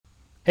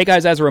Hey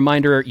guys, as a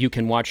reminder, you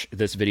can watch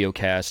this video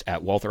cast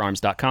at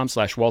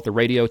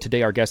waltherarms.com/waltherradio.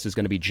 Today our guest is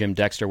going to be Jim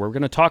Dexter, where we're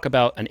going to talk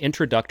about an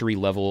introductory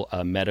level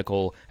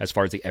medical as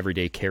far as the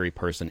everyday carry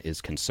person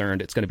is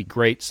concerned. It's going to be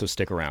great, so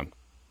stick around.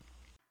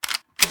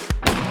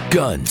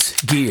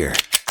 Guns, gear,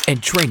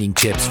 and training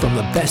tips from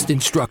the best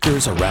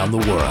instructors around the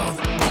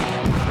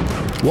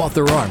world.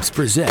 Walther Arms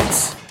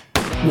presents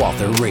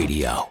Walther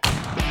Radio.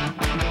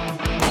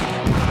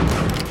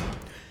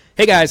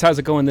 Hey guys, how's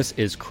it going? This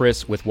is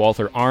Chris with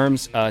Walther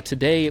Arms.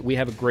 Today we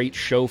have a great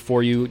show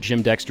for you.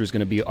 Jim Dexter is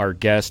going to be our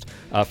guest.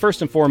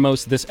 First and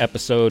foremost, this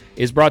episode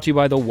is brought to you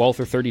by the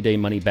Walther 30-day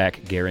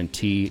money-back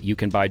guarantee. You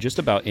can buy just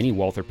about any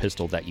Walther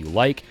pistol that you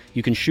like.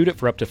 You can shoot it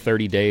for up to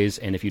 30 days,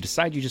 and if you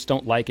decide you just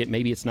don't like it,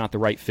 maybe it's not the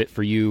right fit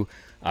for you,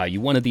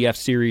 you wanted the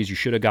F-Series, you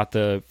should have got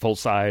the full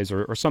size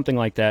or something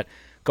like that,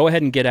 go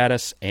ahead and get at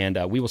us, and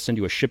we will send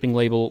you a shipping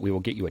label. We will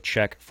get you a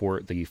check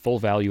for the full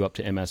value up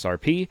to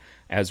MSRP,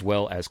 as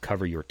well as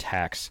cover your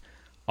tax.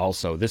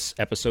 Also, this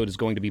episode is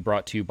going to be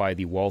brought to you by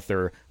the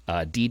Walther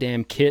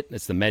DDAM kit.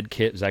 It's the med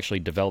kit. It's actually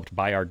developed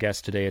by our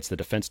guest today. It's the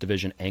Defense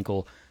Division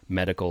Ankle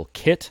Medical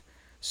Kit.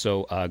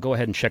 So go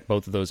ahead and check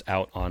both of those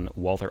out on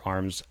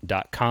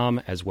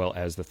waltherarms.com, as well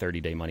as the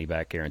 30-day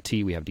money-back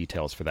guarantee. We have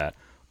details for that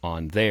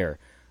on there.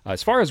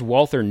 As far as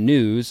Walther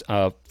news,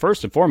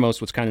 first and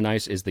foremost, what's kind of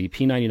nice is the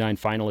P99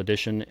 Final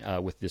Edition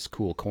with this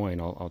cool coin.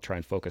 I'll try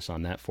and focus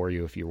on that for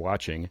you if you're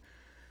watching.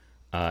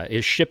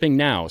 Is shipping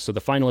now. So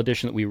the Final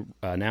Edition that we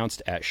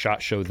announced at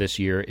SHOT Show this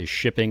year is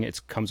shipping. It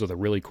comes with a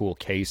really cool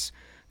case.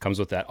 Comes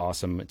with that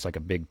awesome. It's like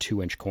a big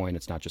 2-inch coin.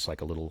 It's not just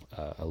like a little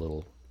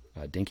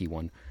dinky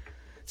one.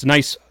 It's a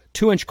nice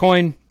 2-inch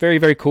coin. Very,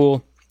 very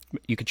cool.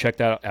 You can check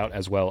that out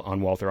as well on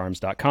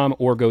waltherarms.com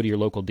or go to your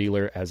local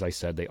dealer. As I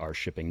said, they are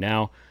shipping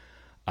now.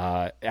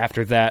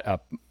 After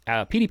that,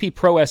 PDP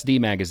Pro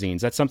SD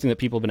magazines. That's something that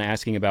people have been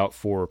asking about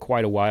for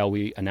quite a while.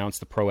 We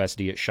announced the Pro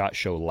SD at SHOT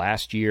Show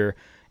last year,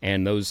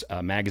 and those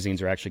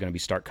magazines are actually going to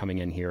start coming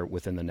in here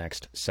within the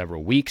next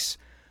several weeks.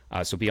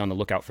 So be on the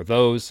lookout for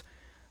those.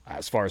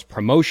 As far as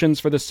promotions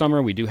for this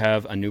summer, we do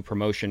have a new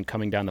promotion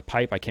coming down the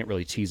pipe. I can't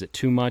really tease it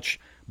too much,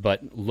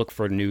 but look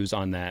for news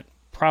on that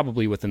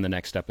probably within the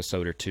next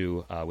episode or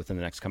two, within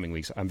the next coming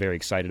weeks. I'm very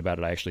excited about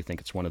it. I actually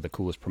think it's one of the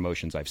coolest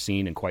promotions I've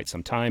seen in quite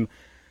some time.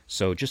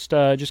 So just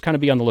kind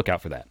of be on the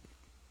lookout for that.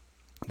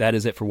 That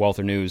is it for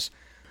Walther News.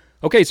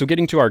 Okay, so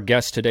getting to our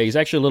guest today. He's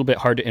actually a little bit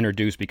hard to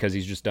introduce because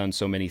he's just done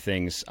so many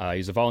things.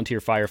 He's a volunteer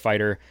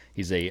firefighter.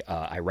 He's a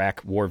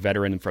Iraq war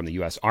veteran from the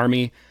U.S.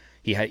 Army.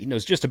 He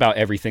knows just about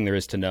everything there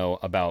is to know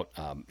about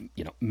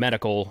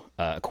medical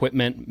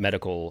equipment,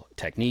 medical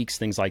techniques,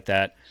 things like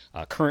that.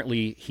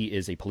 Currently, he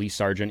is a police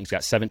sergeant. He's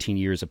got 17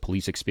 years of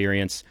police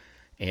experience,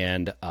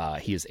 and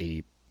he is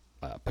a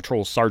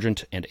patrol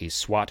sergeant and a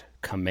SWAT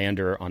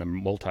commander on a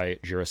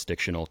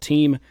multi-jurisdictional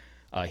team.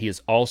 He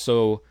is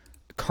also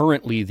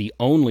currently the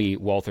only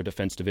Walther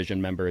Defense Division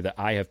member that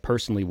I have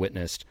personally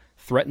witnessed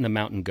threaten a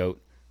mountain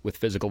goat with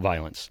physical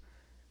violence.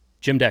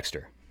 Jim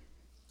Dexter,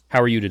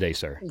 how are you today,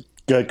 sir?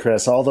 Good,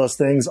 Chris. All those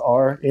things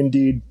are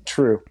indeed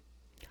true.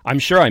 I'm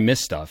sure I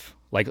missed stuff.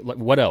 Like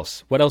what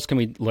else? What else can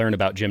we learn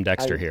about Jim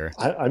Dexter here?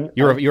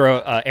 You're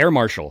a air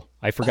marshal.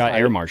 I forgot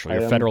air marshal.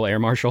 You're a federal air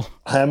marshal.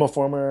 I am a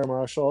former air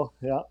marshal.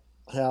 Yeah.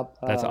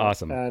 That's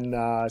awesome. And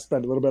I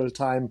spent a little bit of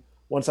time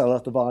once I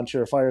left the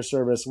volunteer fire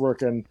service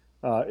working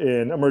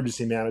in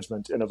emergency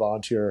management in a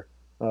volunteer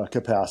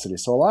capacity.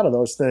 So a lot of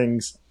those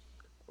things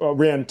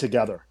ran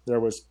together.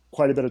 There was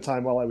quite a bit of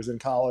time while I was in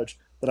college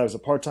that I was a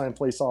part-time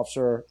police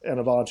officer and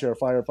a volunteer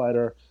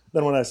firefighter.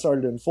 Then when I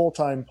started in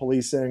full-time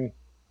policing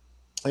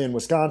in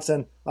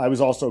Wisconsin, I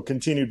was also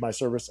continued my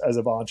service as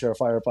a volunteer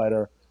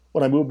firefighter.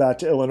 When I moved back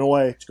to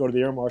Illinois to go to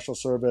the Air Marshal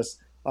Service,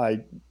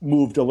 I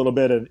moved a little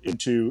bit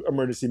into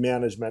emergency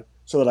management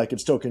so that I could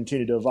still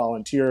continue to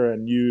volunteer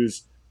and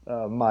use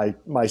my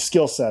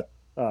skill set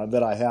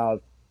that I have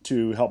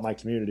to help my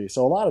community.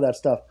 So a lot of that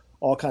stuff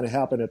all kind of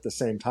happened at the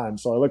same time.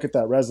 So I look at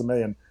that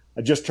resume and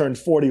I just turned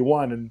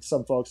 41, and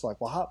some folks are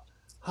like, well,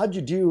 how'd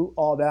you do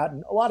all that?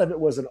 And a lot of it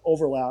was an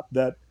overlap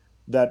that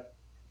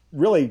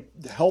really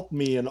helped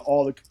me in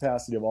all the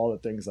capacity of all the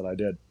things that I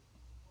did.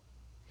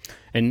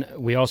 And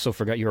we also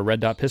forgot you're a Red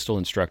Dot Pistol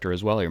instructor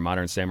as well. You're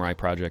Modern Samurai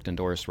Project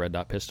endorsed Red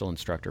Dot Pistol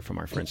instructor from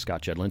our friend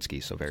Scott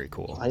Jedlinski. So very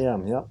cool. I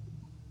am, yeah.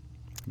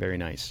 Very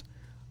nice.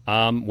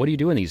 What are you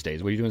doing these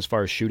days? What are you doing as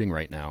far as shooting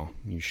right now?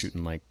 You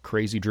shooting like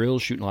crazy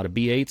drills, shooting a lot of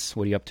B8s?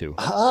 What are you up to?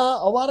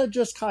 A lot of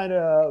just kind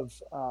of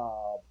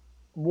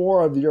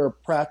more of your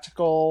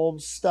practical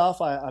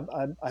stuff. I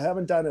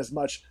haven't done as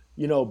much,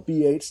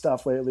 B8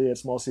 stuff lately.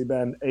 It's mostly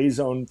been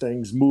A-zone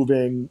things,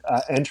 moving,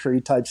 entry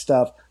type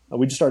stuff.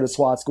 We just started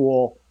SWAT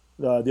school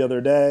the other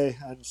day,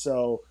 and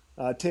so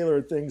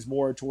tailored things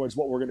more towards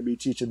what we're going to be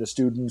teaching the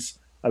students.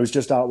 I was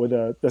just out with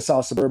the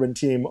South Suburban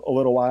team a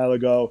little while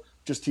ago,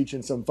 just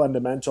teaching some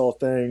fundamental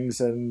things,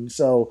 and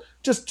so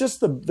just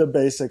the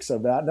basics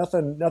of that.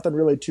 Nothing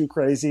really too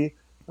crazy.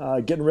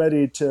 Getting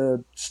ready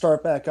to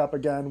start back up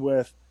again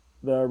with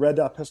the Red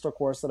Dot Pistol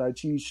course that I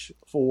teach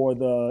for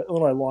the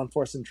Illinois Law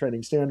Enforcement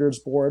Training Standards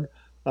Board.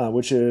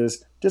 which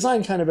is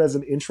designed kind of as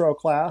an intro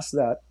class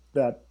that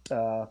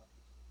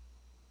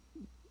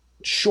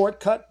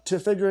shortcut to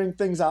figuring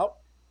things out,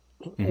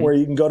 where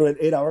you can go to an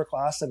 8-hour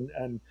class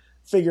and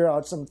figure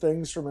out some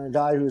things from a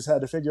guy who's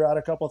had to figure out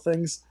a couple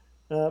things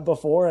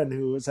before, and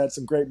who has had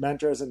some great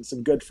mentors and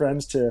some good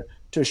friends to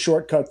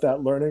shortcut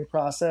that learning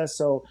process.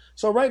 So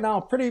right now,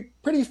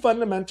 pretty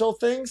fundamental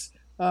things,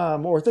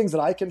 or things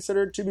that I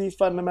consider to be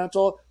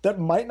fundamental that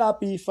might not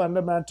be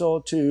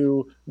fundamental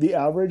to the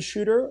average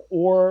shooter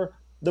or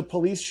the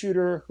police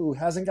shooter who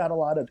hasn't got a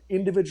lot of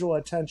individual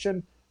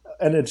attention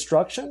and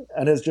instruction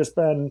and has just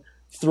been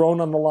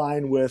thrown on the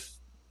line with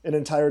an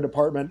entire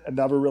department and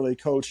never really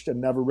coached and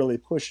never really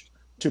pushed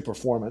to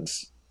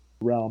performance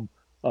realm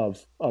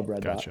of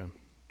Red Dot. Gotcha.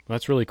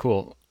 That's really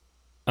cool.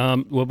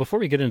 Well, before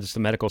we get into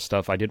some medical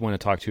stuff, I did want to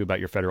talk to you about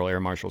your Federal Air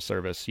Marshal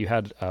Service. You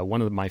had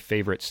one of my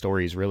favorite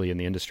stories really in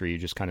the industry. You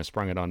just kind of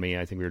sprung it on me.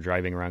 I think we were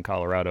driving around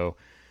Colorado,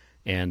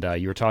 and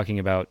you were talking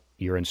about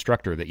your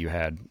instructor that you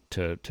had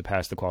to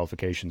pass the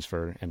qualifications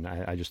for, and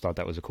I just thought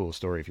that was a cool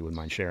story, if you wouldn't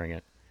mind sharing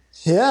it.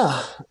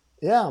 Yeah.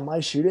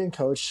 My shooting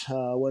coach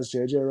was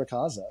JJ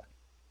Ricazza.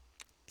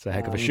 It's a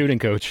heck of a shooting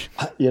coach.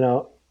 I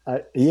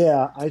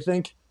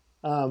think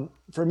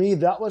for me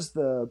that was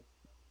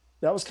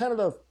kind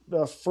of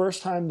the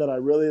first time that I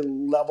really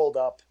leveled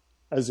up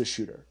as a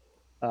shooter,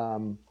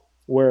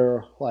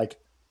 where like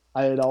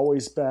I had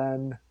always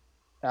been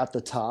at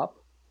the top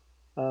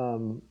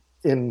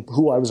in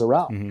who I was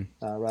around,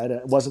 right?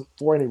 It wasn't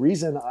for any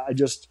reason.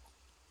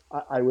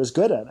 I was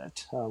good at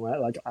it, right?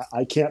 Like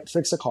I can't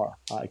fix a car.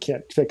 I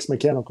can't fix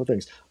mechanical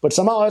things, but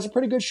somehow I was a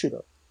pretty good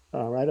shooter,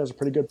 right? I was a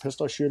pretty good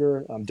pistol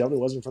shooter.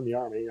 Definitely wasn't from the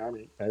Army.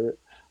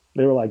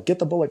 They were like, get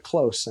the bullet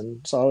close.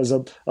 And so I was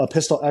a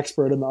pistol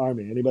expert in the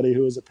Army. Anybody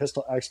who is a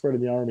pistol expert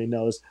in the Army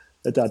knows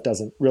that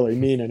doesn't really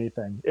mean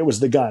anything. It was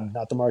the gun,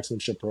 not the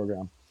marksmanship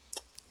program.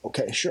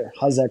 Okay, sure.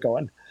 How's that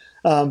going?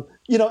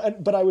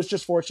 But I was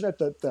just fortunate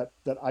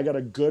that I got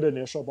a good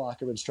initial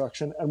block of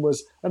instruction and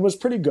was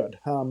pretty good.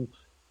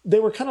 They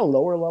were kind of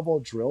lower level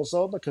drills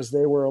though, because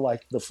they were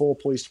like the full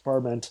police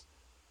department,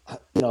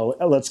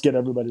 let's get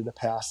everybody to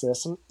pass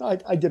this. And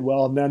I did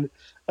well.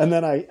 And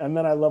then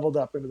I leveled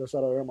up into the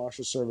Federal Air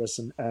Marshal Service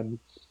and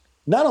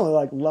not only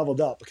like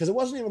leveled up, because it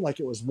wasn't even like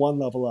it was one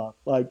level up.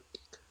 Like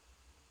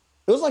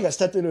it was like I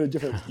stepped into a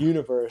different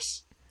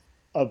universe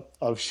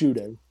of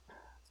shooting.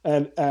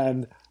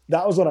 And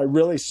that was when I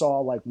really saw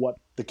like what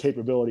the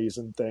capabilities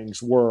and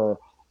things were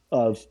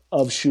of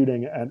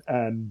shooting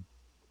and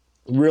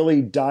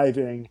really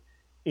diving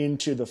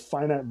into the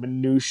finite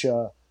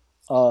minutia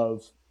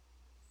of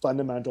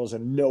fundamentals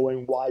and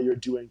knowing why you're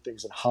doing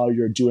things and how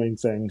you're doing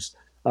things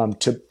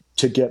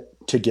to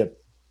get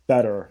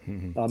better.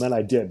 And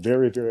I did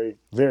very, very,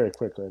 very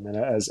quickly. I mean,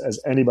 as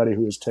anybody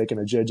who has taken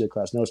a JJ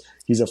class knows,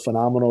 he's a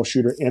phenomenal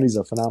shooter and he's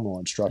a phenomenal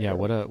instructor. Yeah,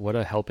 what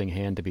a helping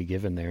hand to be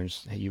given there.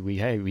 We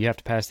have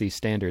to pass these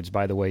standards.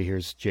 By the way,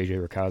 here's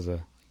JJ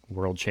Ricazza,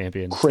 world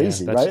champion.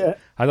 Crazy, right?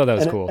 I thought that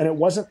was cool. And it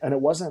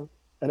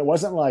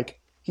wasn't like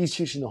he's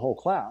teaching the whole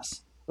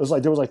class. It was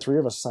like there was like 3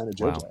 of us assigned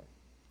to JJ. Wow.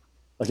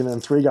 Like, and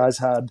then 3 guys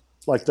had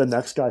like the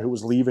next guy who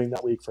was leaving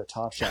that week for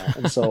Top Shot.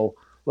 And so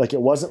like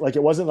it wasn't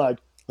like,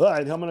 all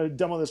right, I'm going to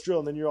demo this drill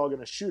and then you're all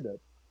going to shoot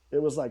it.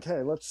 It was like,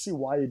 hey, let's see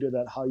why you did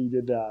that, how you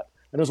did that.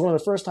 And it was one of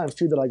the first times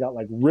too that I got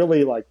like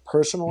really like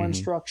personal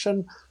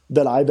instruction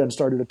that I then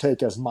started to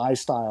take as my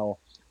style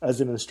as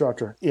an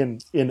instructor in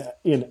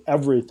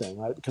everything,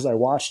 right? Because I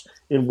watched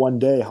in one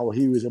day how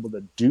he was able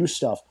to do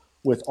stuff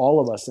with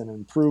all of us and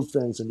improve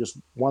things, and just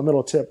one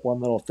little tip, one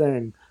little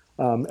thing.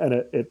 And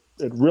it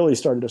really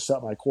started to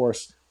set my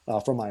course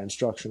for my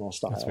instructional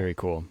style. That's very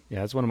cool.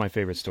 Yeah, that's one of my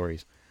favorite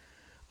stories.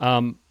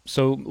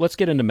 So let's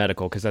get into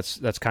medical, because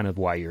that's kind of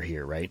why you're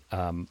here, right?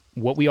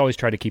 What we always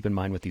try to keep in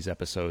mind with these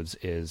episodes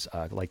is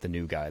like the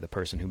new guy, the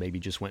person who maybe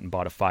just went and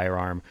bought a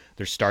firearm.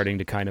 They're starting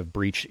to kind of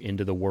breach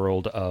into the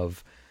world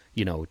of,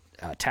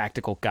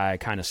 tactical guy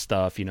kind of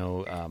stuff,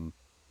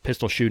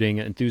 pistol shooting,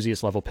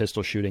 enthusiast level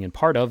pistol shooting. And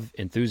part of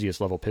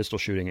enthusiast level pistol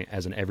shooting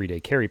as an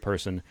everyday carry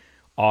person,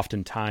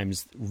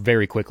 oftentimes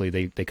very quickly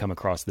they come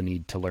across the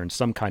need to learn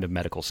some kind of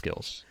medical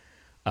skills.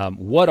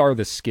 What are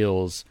the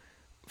skills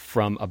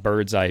from a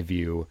bird's eye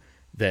view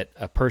that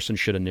a person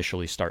should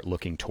initially start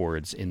looking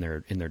towards in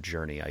their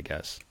journey, I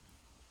guess?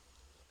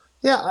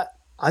 Yeah,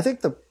 I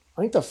think the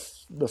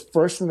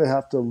first thing they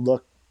have to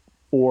look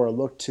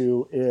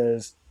to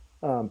is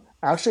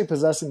actually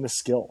possessing the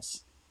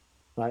skills,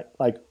 right?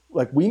 Like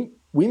you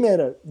made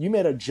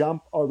a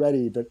jump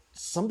already that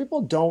some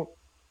people don't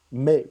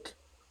make,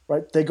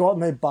 right? They go out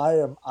and they buy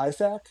an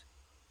IFAK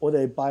or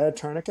they buy a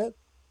tourniquet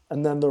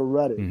and then they're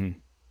ready.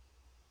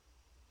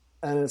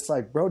 And it's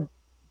like, bro,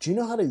 do you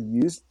know how to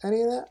use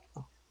any of that?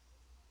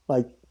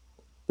 Like,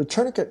 the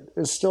tourniquet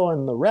is still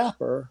in the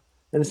wrapper,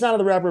 and it's not in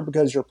the wrapper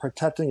because you're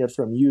protecting it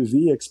from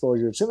UV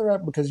exposure. It's in the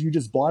wrapper because you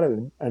just bought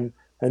it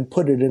and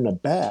put it in a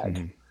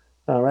bag.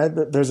 All right.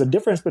 There's a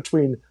difference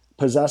between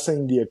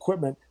possessing the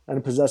equipment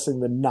and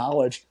possessing the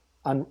knowledge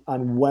on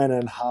when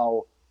and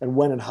how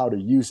to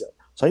use it.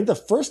 So I think the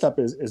first step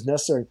is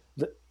necessary,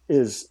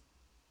 is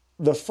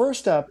the first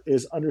step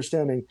is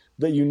understanding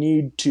that you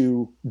need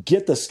to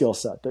get the skill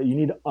set, that you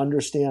need to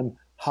understand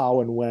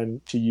how and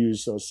when to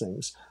use those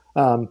things.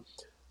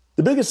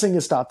 The biggest thing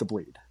is stop the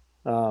bleed.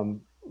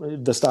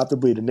 The Stop the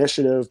Bleed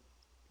initiative,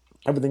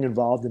 everything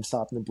involved in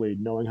stopping the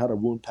bleed, knowing how to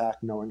wound pack,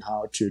 knowing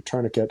how to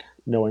tourniquet,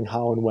 knowing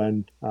how and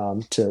when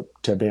to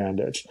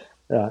bandage.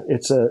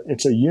 It's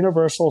a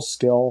universal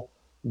skill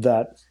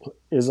that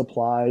is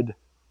applied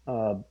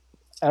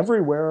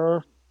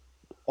everywhere,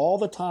 all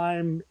the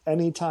time,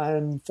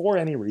 anytime, for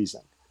any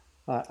reason.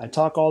 I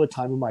talk all the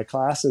time in my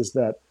classes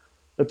that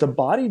the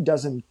body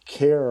doesn't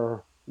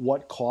care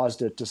what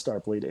caused it to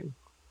start bleeding.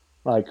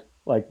 Like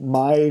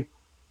my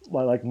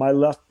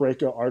left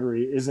brachial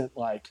artery isn't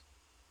like,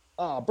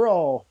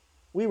 bro,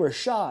 we were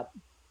shot,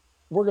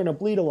 we're going to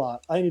bleed a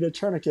lot, I need a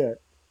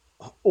tourniquet.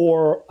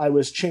 Or I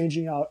was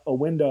changing out a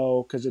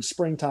window because it's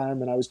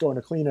springtime and I was going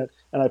to clean it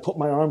and I put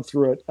my arm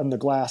through it and the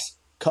glass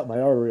cut my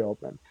artery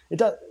open.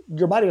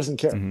 Your body doesn't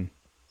care. Mm-hmm.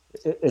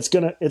 It's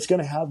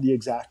gonna have the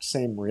exact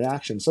same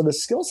reaction. So the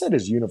skill set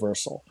is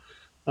universal.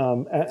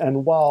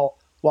 And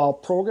while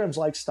programs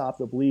like Stop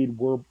the Bleed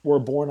were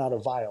born out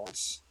of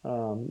violence,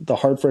 the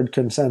Hartford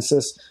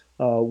Consensus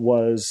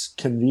was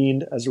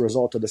convened as a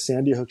result of the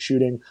Sandy Hook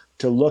shooting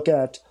to look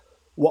at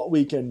what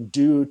we can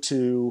do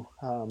to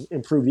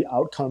improve the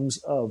outcomes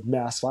of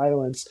mass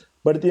violence.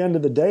 But at the end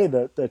of the day,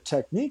 the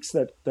techniques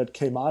that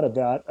came out of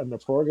that and the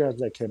programs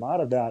that came out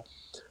of that,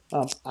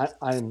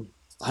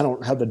 I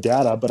don't have the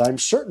data, but I'm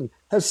certain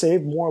have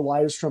saved more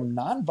lives from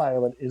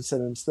nonviolent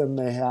incidents than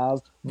they have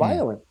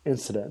violent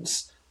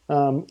incidents.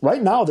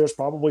 Right now, there's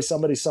probably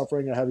somebody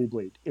suffering a heavy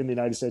bleed in the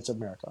United States of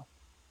America.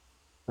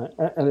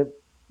 And it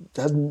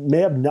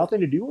may have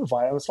nothing to do with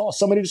violence at all.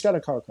 Somebody just got in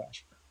a car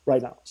crash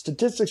right now.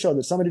 Statistics show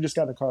that somebody just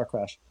got in a car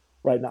crash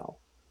right now.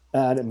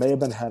 And it may have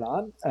been head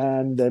on,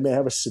 and they may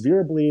have a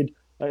severe bleed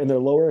in their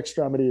lower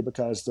extremity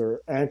because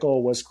their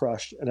ankle was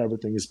crushed and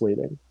everything is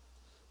bleeding.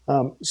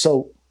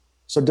 So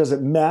does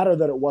it matter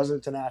that it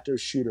wasn't an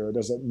active shooter?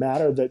 Does it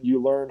matter that you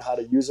learn how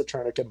to use a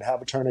tourniquet and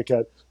have a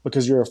tourniquet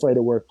because you're afraid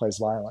of workplace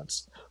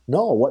violence?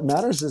 No, what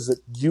matters is that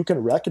you can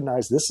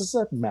recognize this is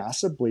a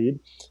massive bleed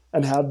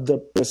and have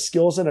the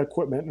skills and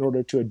equipment in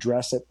order to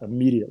address it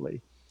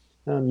immediately.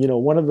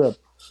 One of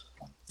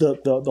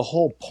the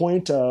whole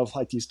point of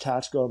like these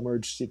tactical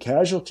emergency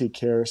casualty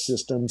care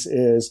systems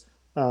is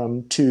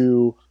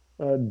to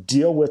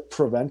deal with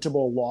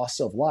preventable loss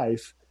of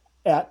life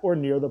at or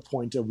near the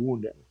point of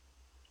wounding.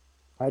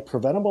 Right?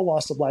 Preventable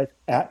loss of life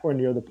at or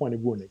near the point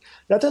of wounding.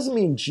 That doesn't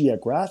mean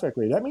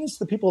geographically. That means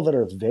the people that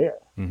are there.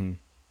 Mm-hmm.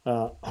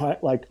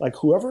 Right? Like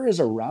whoever is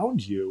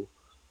around you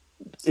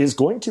is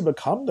going to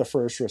become the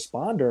first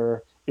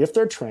responder if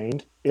they're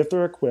trained, if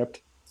they're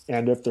equipped,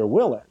 and if they're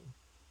willing.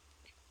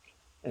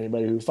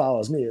 Anybody who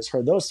follows me has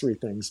heard those three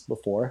things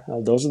before.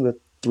 Those are the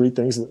three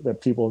things that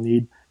people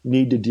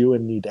need to do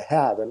and need to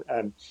have.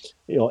 And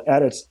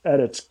at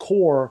its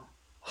core,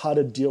 how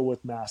to deal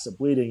with massive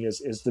bleeding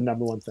is the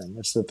number one thing.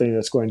 It's the thing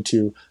that's going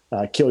to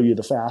kill you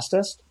the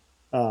fastest,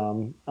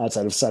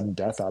 outside of sudden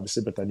death,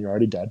 obviously, but then you're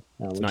already dead.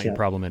 It's not your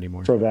problem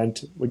anymore.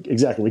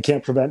 We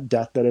can't prevent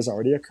death that has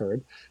already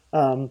occurred.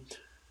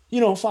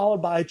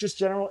 Followed by just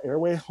general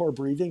airway or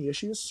breathing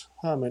issues,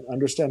 and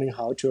understanding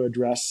how to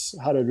address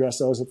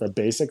those at the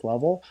basic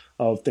level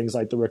of things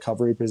like the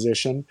recovery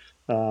position,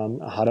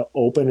 how to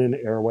open an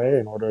airway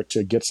in order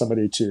to get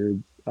somebody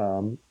to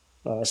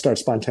start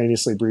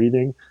spontaneously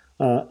breathing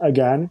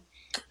again.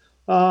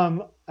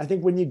 I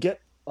think when you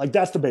get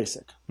that's the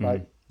basic,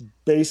 right?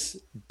 Base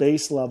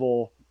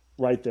level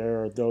right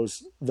there,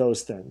 those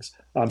things.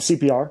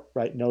 CPR,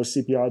 right? No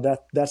CPR.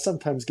 That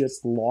sometimes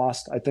gets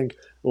lost. I think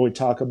when we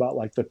talk about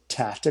like the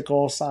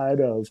tactical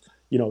side of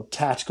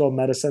tactical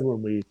medicine,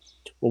 when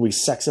we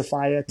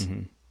sexify it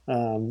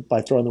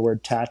by throwing the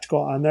word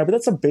tactical on there, but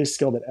that's a base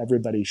skill that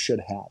everybody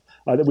should have.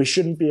 That we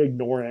shouldn't be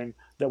ignoring.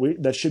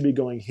 That should be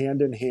going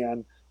hand in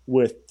hand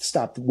with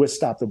Stop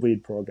the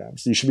Bleed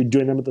programs. You should be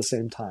doing them at the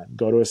same time.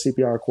 Go to a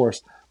CPR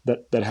course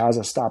that has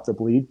a Stop the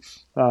Bleed,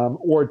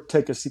 or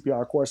take a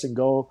CPR course and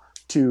go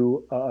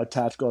to a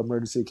tactical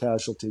emergency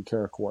casualty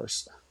care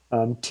course.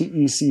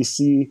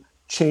 TECC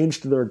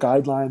changed their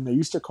guideline. They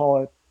used to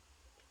call it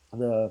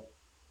the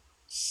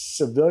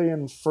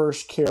civilian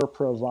first care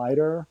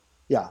provider.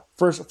 Yeah,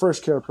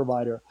 first care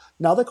provider.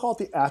 Now they call it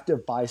the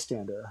active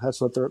bystander.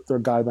 That's what their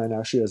guideline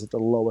actually is at the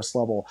lowest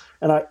level.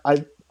 And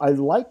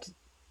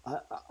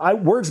I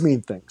words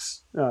mean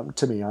things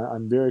to me.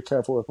 I'm very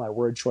careful with my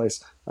word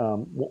choice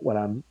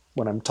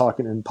when I'm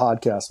talking in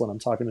podcasts, when I'm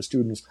talking to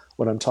students,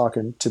 when I'm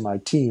talking to my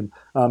team.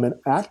 An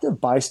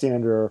active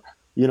bystander,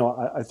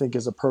 I think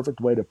is a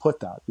perfect way to put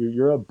that.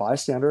 You're a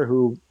bystander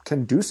who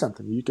can do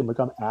something. You can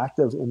become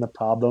active in the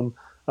problem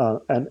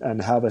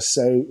and have a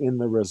say in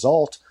the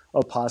result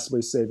of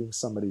possibly saving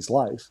somebody's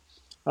life.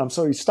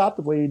 So you Stop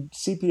the Bleed,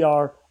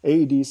 CPR,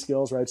 AED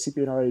skills, right?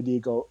 CPR and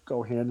AED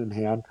go hand in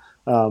hand.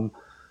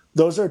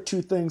 Those are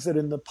two things that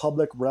in the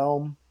public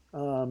realm,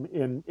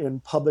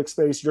 in public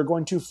space, you're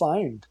going to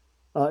find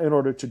in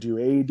order to do.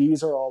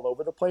 AEDs are all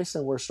over the place,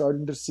 and we're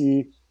starting to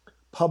see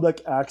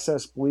public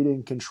access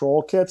bleeding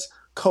control kits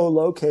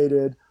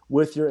co-located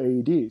with your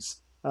AEDs.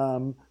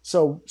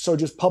 So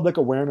just public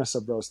awareness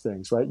of those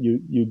things, right?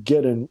 You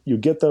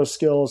get those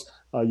skills,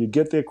 you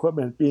get the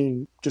equipment,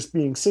 being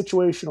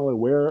situationally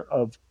aware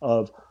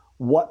of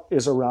what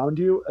is around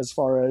you as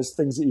far as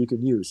things that you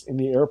can use in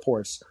the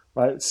airports,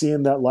 right?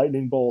 Seeing that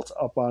lightning bolt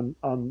up on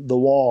the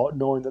wall,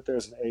 knowing that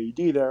there's an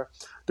AED there.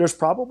 There's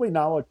probably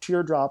now a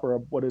teardrop or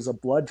what is a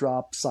blood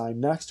drop sign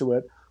next to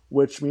it,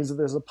 which means that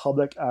there's a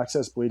public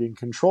access bleeding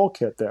control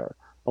kit there,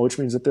 which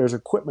means that there's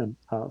equipment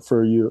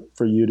for you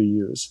to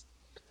use.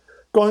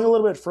 Going a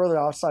little bit further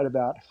outside of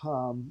that,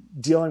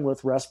 dealing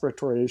with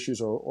respiratory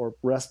issues or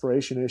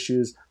respiration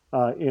issues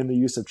in the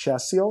use of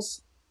chest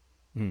seals.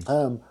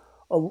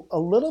 A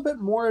little bit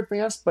more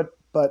advanced,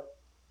 but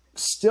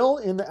still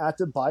in the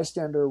active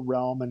bystander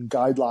realm and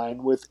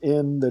guideline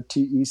within the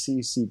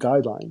TECC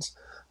guidelines.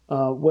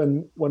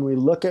 When we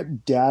look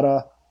at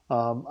data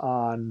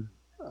on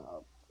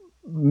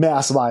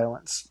mass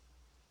violence,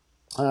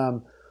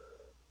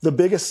 the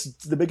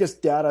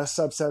biggest data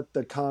subset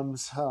that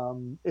comes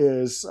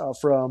is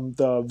from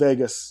the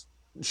Vegas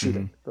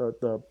shooting,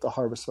 the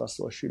Harvest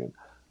Festival shooting.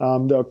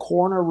 The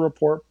coroner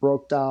report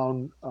broke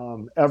down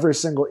every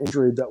single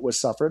injury that was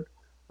suffered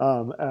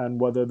and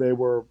whether they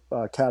were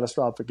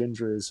catastrophic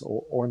injuries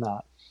or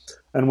not.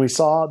 And we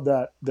saw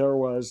that there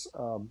was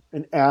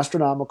an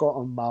astronomical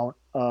amount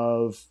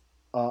of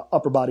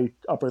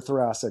upper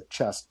thoracic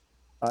chest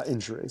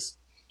injuries.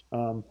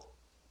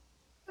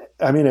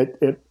 I mean,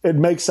 it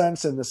makes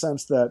sense in the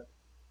sense that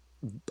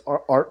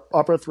our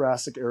upper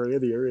thoracic area,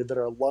 the area that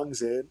our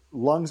lungs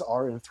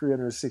are in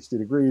 360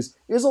 degrees,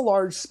 is a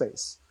large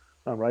space,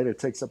 right? It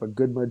takes up a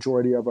good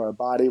majority of our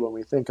body. When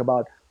we think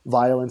about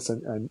violence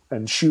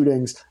and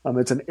shootings,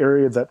 it's an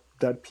area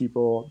that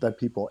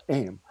people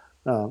aim,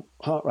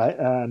 right?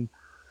 And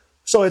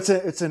so it's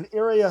an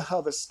area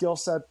of a skill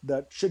set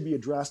that should be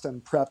addressed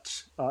and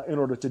prepped in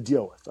order to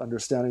deal with,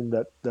 understanding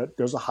that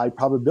there's a high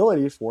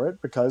probability for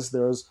it because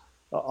there's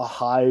a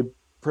high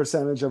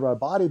percentage of our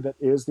body that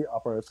is the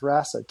upper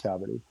thoracic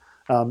cavity.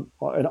 An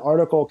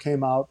article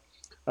came out,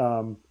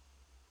 I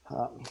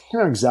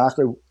can't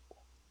exactly,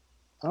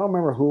 I don't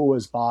remember who it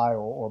was by,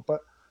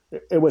 but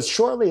it was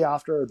shortly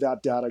after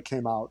that data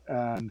came out,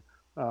 and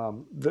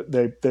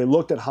they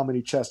looked at how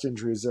many chest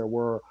injuries there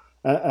were,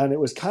 and it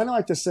was kind of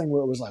like this thing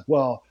where it was like,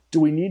 well, do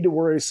we need to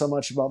worry so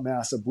much about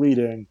massive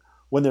bleeding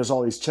when there's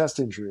all these chest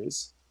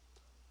injuries?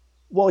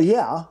 Well,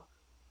 yeah,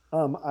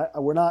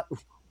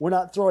 we're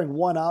not throwing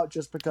one out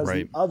just because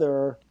the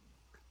other,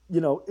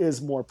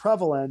 is more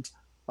prevalent.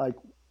 Like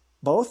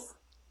both.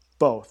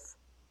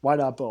 Why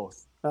not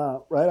both?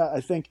 Right?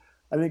 I think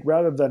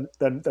rather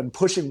than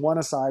pushing one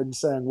aside and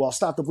saying, well,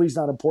 stop the bleed's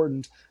not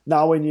important.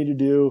 Now we need to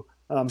do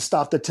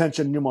stop the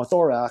tension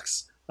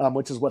pneumothorax,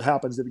 which is what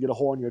happens if you get a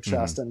hole in your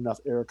chest and enough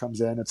air comes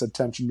in. It's a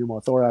tension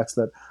pneumothorax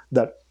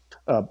that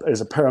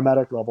is a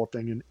paramedic level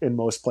thing in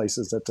most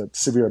places. That's a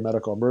severe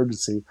medical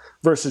emergency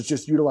versus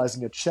just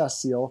utilizing a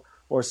chest seal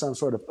or some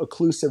sort of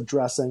occlusive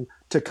dressing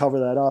to cover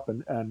that up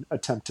and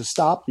attempt to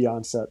stop the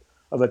onset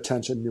of a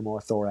tension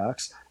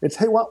pneumothorax. It's,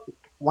 hey,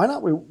 why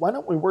don't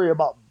we worry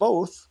about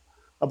both?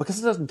 Because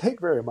it doesn't take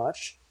very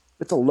much.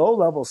 It's a low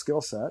level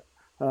skill set.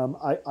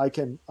 I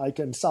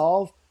can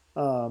solve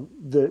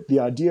the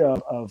idea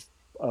of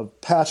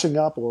patching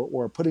up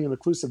or putting an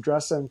occlusive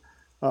dressing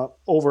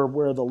over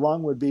where the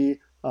lung would be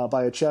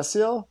by a chest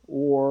seal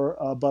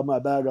or by my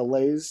bag of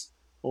Lay's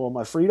or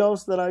my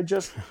Fritos that I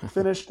just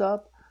finished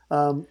up.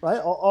 Right?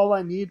 All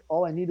I need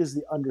is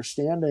the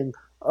understanding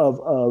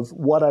of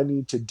what I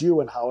need to do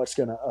and how it's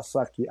going to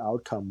affect the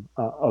outcome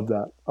of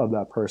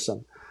that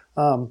person.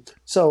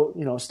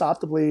 So stop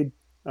the bleed,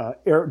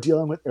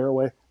 dealing with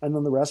airway, and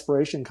then the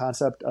respiration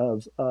concept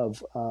of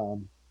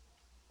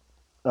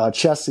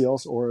chest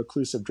seals or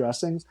occlusive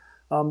dressings.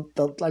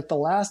 The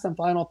last and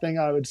final thing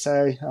I would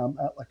say,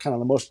 at kind of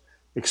the most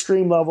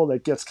extreme level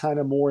that gets kind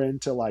of more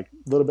into like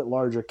a little bit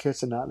larger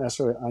kits and not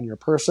necessarily on your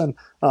person,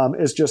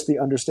 is just the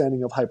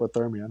understanding of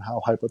hypothermia and how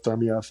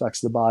hypothermia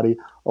affects the body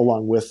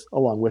along with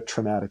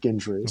traumatic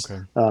injuries.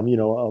 Okay.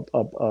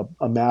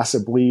 A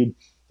massive bleed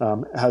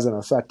has an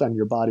effect on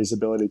your body's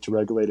ability to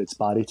regulate its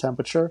body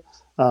temperature,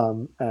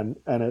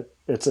 and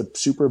it's a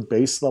super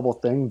base level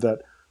thing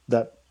that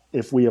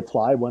if we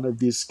apply one of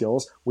these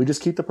skills, we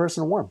just keep the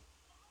person warm.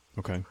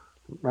 Okay.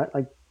 Right,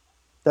 like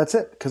that's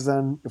it. Because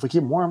then if we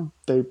keep them warm,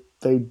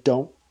 they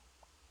don't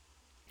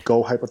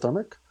go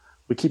hypothermic.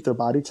 We keep their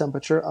body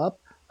temperature up,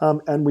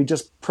 and we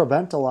just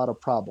prevent a lot of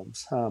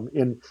problems.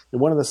 In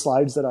one of the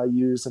slides that I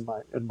use in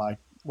one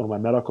of my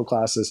medical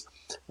classes,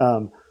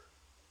 I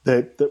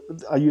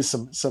use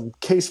some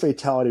case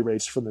fatality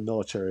rates from the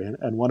military,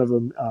 and one of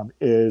them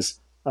is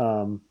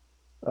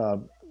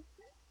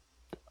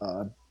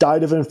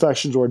died of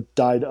infections or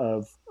died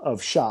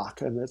of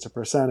shock, and it's a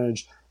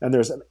percentage. And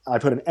I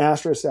put an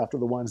asterisk after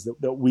the ones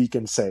that we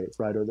can save,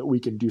 right, or that we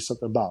can do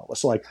something about.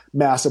 So like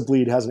massive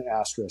bleed has an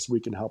asterisk.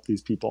 We can help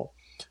these people.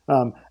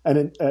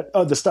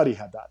 The study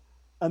had that.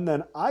 And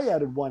then I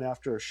added one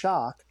after a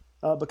shock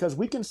because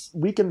we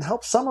can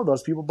help some of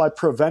those people by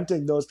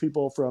preventing those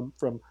people from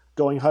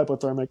going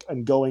hypothermic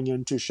and going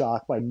into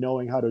shock by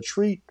knowing how to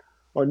treat,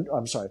 or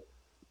I'm sorry,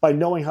 by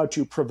knowing how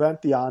to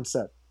prevent the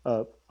onset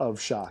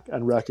of shock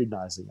and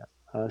recognizing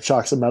it.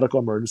 Shock's a medical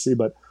emergency,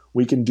 but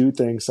we can do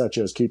things such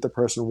as keep the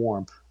person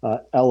warm,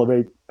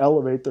 elevate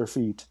their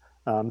feet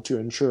to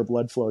ensure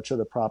blood flow to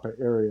the proper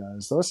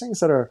areas. Those things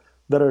that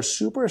are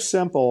super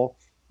simple,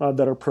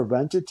 that are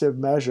preventative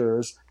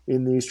measures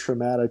in these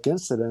traumatic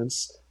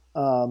incidents,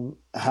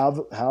 have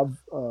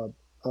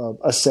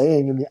a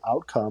saying in the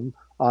outcome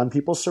on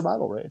people's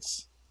survival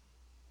rates.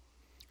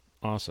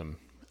 Awesome.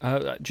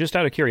 Just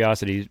out of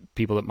curiosity,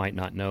 people that might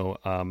not know,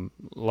 a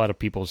lot of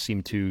people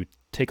seem to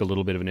take a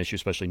little bit of an issue,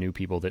 especially new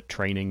people, that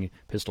training,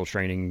 pistol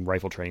training,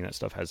 rifle training, that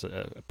stuff has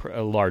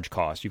a large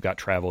cost. You've got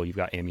travel, you've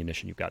got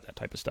ammunition, you've got that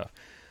type of stuff.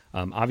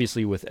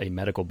 Obviously, with a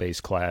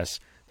medical-based class,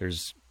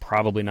 there's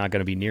probably not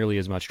going to be nearly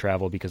as much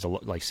travel because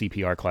like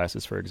CPR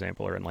classes, for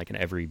example, are in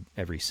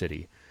every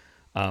city.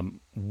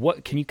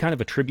 What can you kind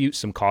of attribute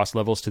some cost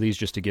levels to these,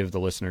 just to give the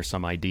listener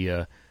some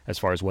idea as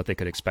far as what they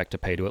could expect to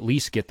pay to at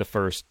least get the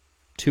first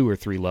 2 or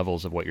 3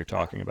 levels of what you're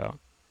talking about?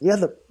 Yeah,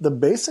 the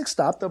basic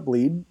Stop the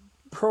Bleed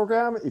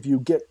program, if you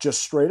get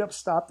just straight up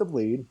Stop the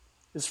Bleed,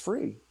 is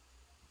free.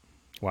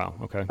 Wow.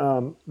 Okay.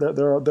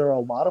 There are a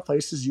lot of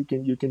places you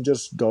can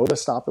just go to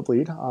Stop the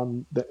Bleed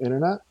on the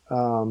internet.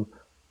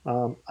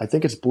 I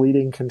think it's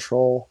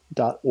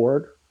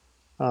bleedingcontrol.org.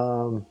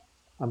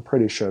 I'm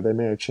pretty sure they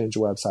may have changed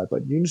the website,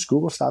 but you can just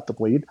Google Stop the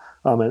Bleed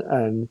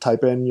and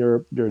type in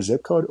your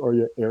zip code or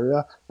your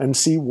area and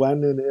see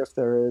when and if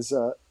there is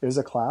a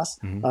class.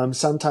 Mm-hmm.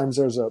 Sometimes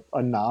there's a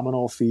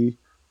nominal fee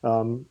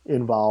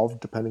involved,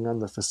 depending on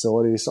the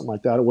facility, something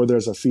like that, or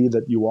there's a fee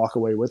that you walk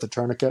away with a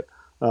tourniquet.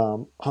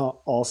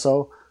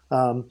 Also,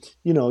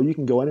 you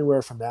can go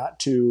anywhere from that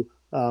to,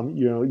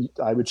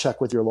 I would check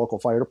with your local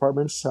fire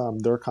departments.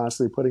 They're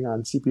constantly putting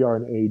on CPR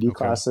and AED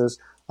classes.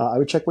 I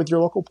would check with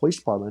your local police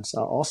departments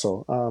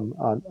also.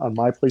 On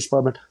my police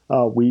department,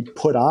 we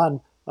put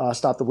on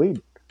Stop the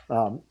Bleed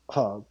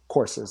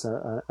courses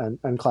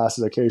and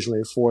classes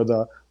occasionally for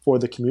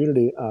the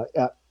community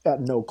at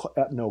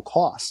no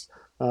cost.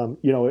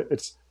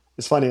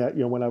 It's funny.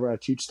 Whenever I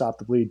teach Stop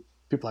the Bleed,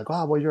 people are like,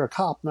 "Oh, well, you're a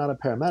cop, not a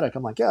paramedic."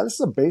 I'm like, "Yeah, this is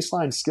a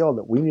baseline skill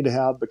that we need to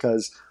have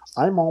because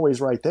I'm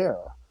always right there,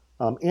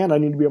 and I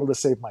need to be able to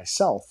save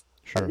myself."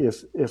 Sure.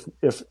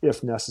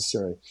 If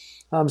necessary.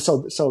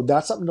 So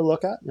that's something to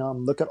look at.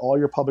 Look at all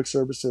your public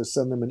services,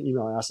 send them an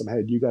email, ask them,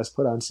 hey, do you guys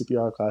put on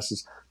CPR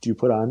classes? Do you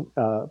put on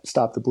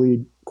Stop the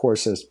Bleed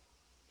courses?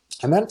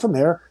 And then from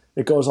there,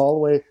 it goes all the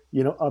way,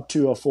 up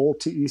to a full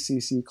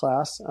TECC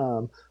class.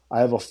 I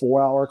have a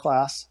 4-hour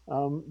class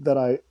that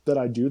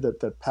I do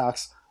that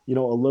packs, a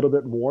little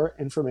bit more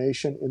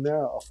information in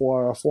there. A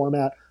 4-hour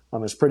format.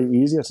 It's pretty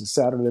easy. It's a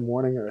Saturday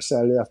morning or a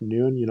Saturday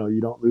afternoon.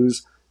 You don't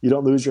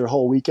lose your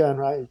whole weekend,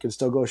 right? You can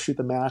still go shoot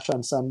the match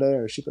on Sunday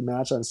or shoot the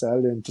match on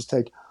Saturday and just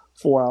take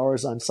 4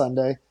 hours on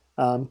Sunday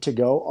to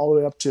go, all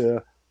the way up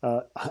to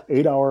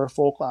 8-hour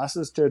full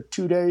classes to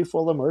 2-day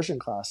full immersion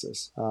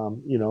classes.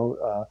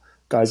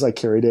 Guys like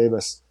Kerry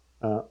Davis,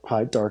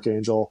 Dark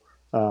Angel,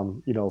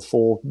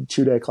 full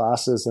 2-day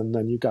classes. And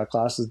then you've got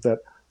classes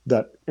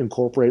that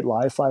incorporate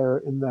live fire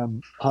in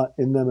them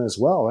as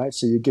well, right?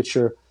 So you get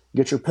your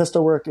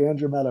pistol work and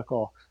your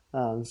medical.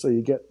 So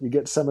you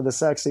get some of the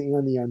sexy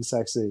and the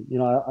unsexy.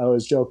 I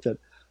always joke that,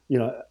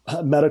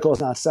 medical is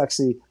not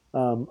sexy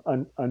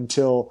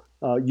until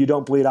you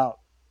don't bleed out,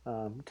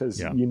 because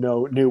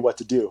knew what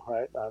to do,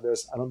 right? I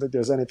don't think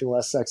there's anything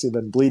less sexy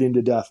than bleeding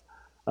to death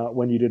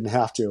when you didn't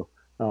have to.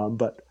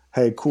 But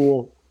hey,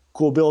 cool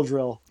bill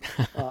drill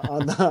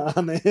on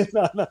the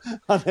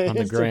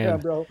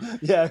Instagram, bro.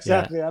 Yeah,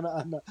 exactly. Yeah.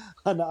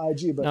 On the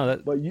IG,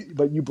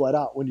 but you bled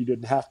out when you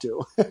didn't have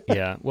to.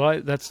 Yeah, well,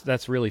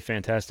 that's really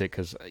fantastic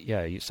because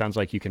it sounds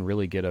like you can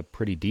really get a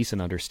pretty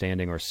decent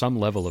understanding or some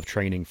level of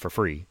training for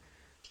free,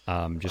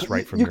 just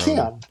right from your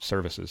own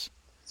services.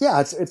 Yeah,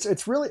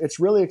 it's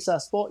really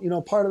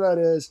accessible. Part of that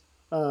is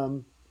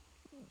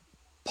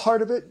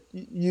part of it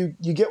you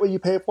get what you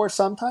pay for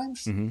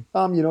sometimes.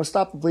 Mm-hmm.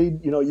 Stop the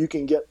Bleed. You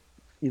can get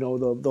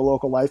the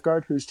local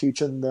lifeguard who's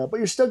teaching but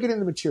you're still getting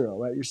the material,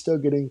 right? You're still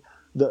getting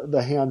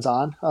the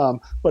hands-on,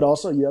 but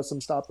also you have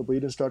some Stop the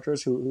Bleed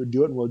instructors who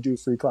do it and will do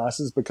free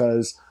classes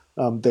because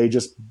they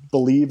just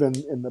believe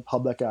in the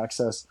public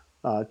access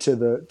to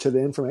the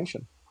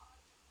information.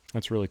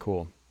 That's really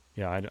cool.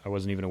 Yeah, I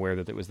wasn't even aware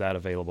that it was that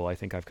available. I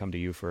think I've come to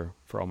you for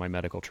all my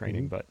medical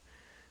training, mm-hmm. but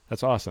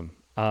that's awesome.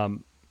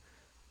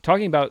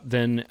 Talking about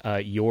then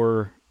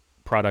your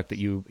product that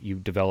you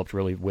developed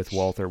really with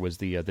Walther was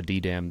the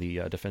DDAM,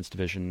 the Defense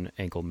Division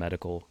Ankle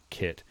Medical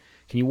Kit.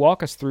 Can you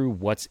walk us through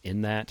what's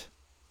in that?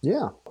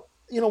 Yeah,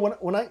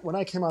 when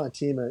I came on the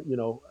team,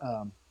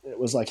 it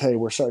was like, hey,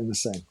 we're starting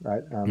this thing,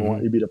 right? Mm-hmm. I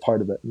want you to be a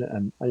part of it,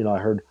 and I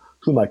heard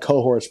who my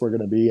cohorts were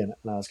going to be, and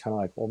I was kind of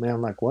like, well,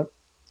 man, like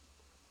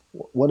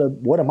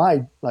what am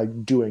I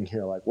like doing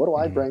here? Like, what do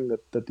I bring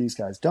that these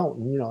guys don't?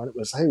 And it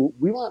was, hey,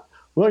 we want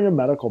your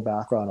medical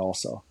background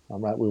also,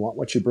 right? We want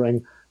what you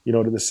bring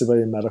to the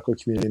civilian medical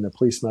community and the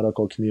police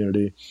medical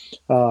community.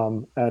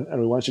 And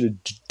we want you to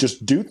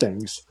just do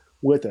things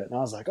with it. And I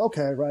was like,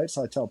 okay, right.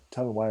 So I tell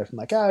my wife, I'm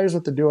like, here's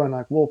what they're doing.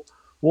 Like,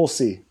 we'll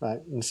see. Right.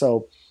 And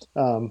so,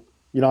 I'm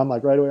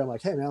like, right away, I'm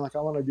like, hey man, like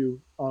I want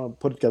to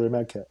put together a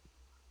med kit.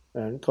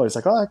 And Cody's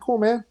like, all right, cool,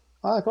 man.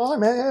 I'm like, all right,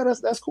 man. Yeah,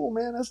 that's cool,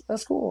 man.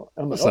 That's cool.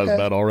 And I'm like, that sounds okay.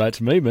 about all right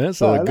to me, man.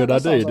 So a good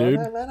idea, dude.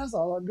 Right, man, that's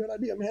all a good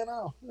idea, man.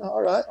 Oh,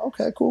 all right.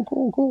 Okay,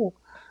 cool.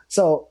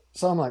 So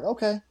I'm like,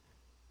 okay.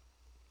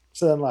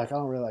 So then like, I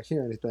don't really like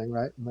hear anything.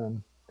 Right. And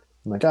then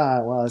I'm like, all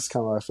right, well, that's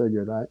kind of what I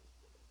figured. Right.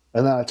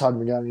 And then I talked to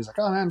him again and he's like,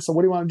 oh man, so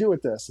what do you want to do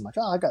with this? I'm like,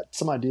 I got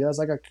some ideas.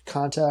 I got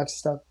contacts and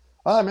stuff.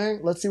 All right, man,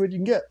 let's see what you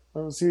can get.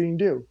 Let's see what you can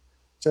do.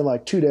 So in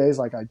like 2 days,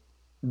 like I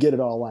get it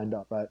all lined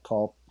up, right?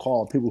 Call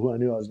people who I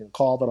knew I was going to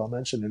call that I'll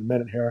mention in a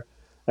minute here.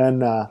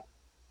 And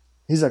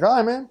he's like, all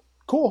right, man,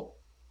 cool.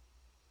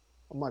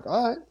 I'm like,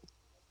 all right.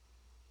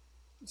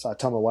 So I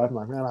tell my wife, I'm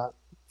like, man,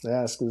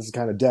 this is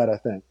kind of dead, I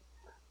think.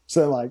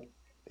 So like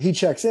he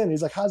checks in.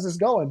 He's like, how's this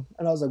going?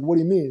 And I was like, what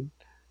do you mean?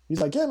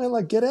 He's like, yeah, man,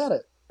 like get at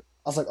it.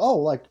 I was like, oh,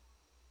 like,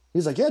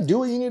 he's like, yeah, do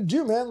what you need to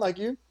do, man. Like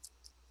you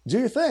do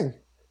your thing. And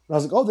I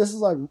was like, oh, this is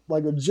like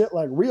legit,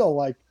 like real.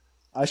 Like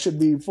I should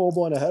be full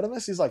blown ahead of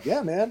this. He's like,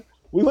 yeah, man,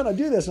 we want to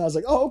do this. And I was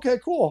like, oh, okay,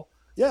 cool.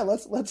 Yeah,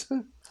 let's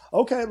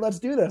okay, let's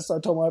do this. So I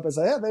told my wife, I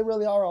said, yeah, they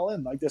really are all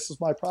in. Like this is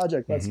my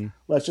project.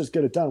 Let's just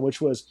get it done,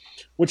 which was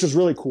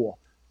really cool.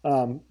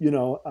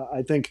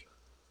 I think,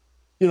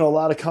 a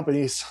lot of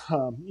companies,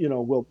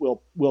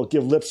 will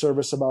give lip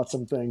service about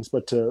some things,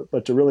 but to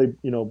really,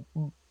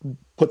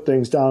 put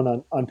things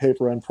down on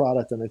paper and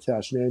product and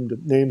attach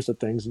names to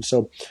things. And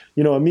so,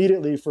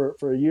 immediately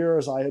for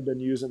years, I had been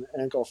using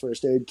ankle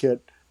first aid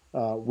kit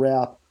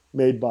wrap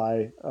made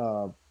by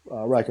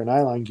Riker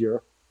Nylon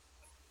Gear.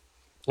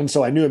 And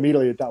so I knew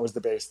immediately that was the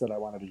base that I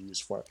wanted to use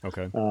for it.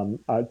 Okay.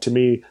 To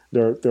me,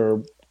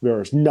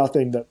 there's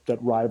nothing that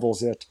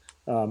rivals it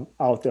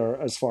out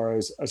there as far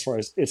as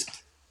its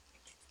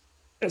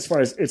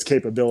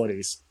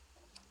capabilities.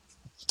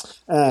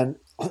 And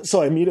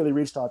so I immediately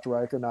reached out to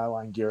Riker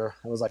Nylon Gear.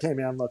 I was like, hey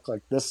man, look,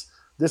 like this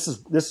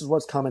is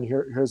what's coming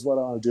here. Here's what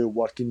I want to do.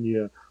 What can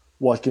you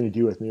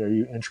do with me? Are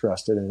you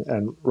interested?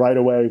 And right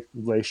away,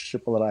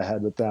 relationship that I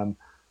had with them,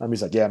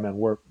 he's like, yeah, man,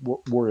 we're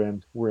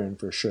in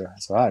for sure.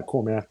 So, all right,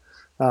 cool, man.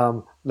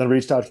 Then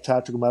reached out to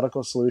Tactical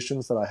Medical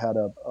Solutions that I had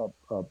a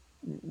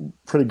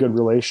pretty good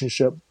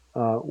relationship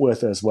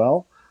with as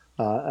well,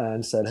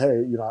 and said,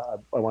 hey,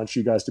 I want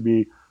you guys to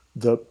be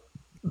the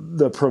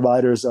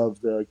providers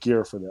of the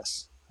gear for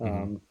this.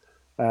 And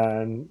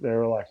they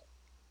were like,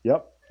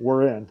 yep,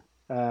 we're in.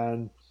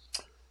 And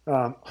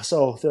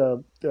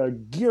so the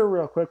gear,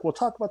 real quick, we'll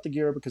talk about the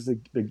gear because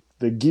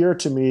the gear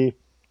to me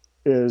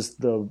is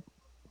the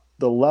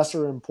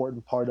lesser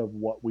important part of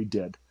what we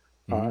did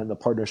in the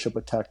partnership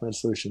with TechMed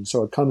Solutions.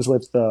 So it comes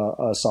with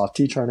a soft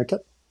T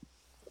tourniquet.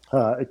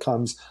 It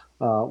comes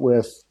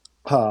with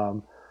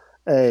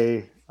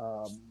a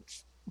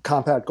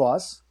compact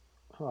gauze,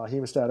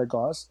 hemostatic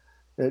gauze.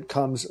 It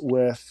comes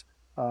with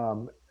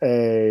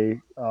a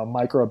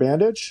micro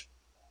bandage.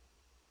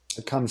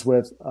 It comes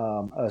with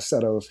a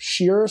set of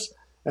shears,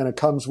 and it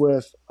comes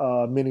with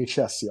a mini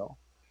chest seal.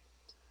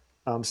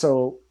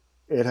 So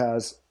it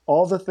has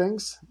all the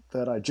things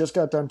that I just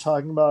got done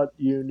talking about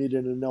you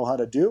needed to know how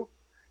to do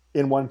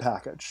in one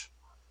package.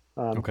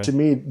 To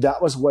me,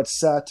 that was what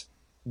set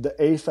the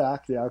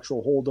AFAC, the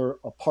actual holder,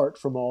 apart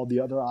from all the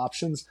other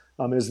options,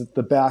 is that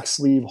the back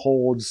sleeve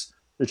holds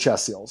the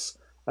chest seals.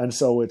 And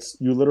so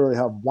you literally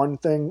have one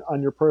thing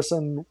on your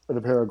person with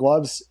a pair of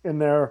gloves in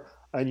there,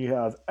 and you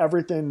have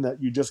everything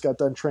that you just got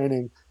done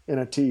training in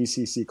a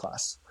TECC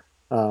class.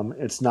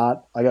 It's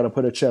not, I got to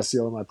put a chest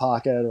seal in my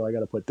pocket or I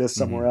got to put this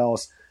somewhere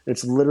else.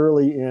 It's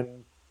literally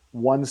in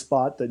one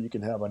spot that you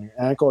can have on your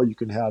ankle, you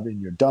can have in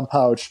your dump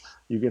pouch,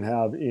 you can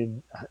have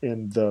in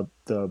the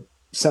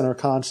center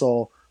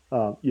console,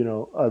 of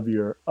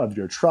your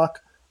truck.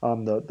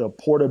 The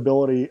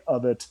portability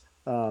of it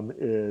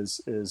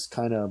is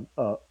kind of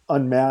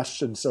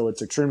unmatched, and so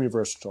it's extremely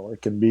versatile.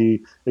 It can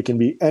be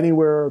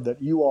anywhere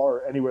that you are,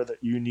 or anywhere that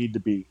you need to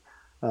be.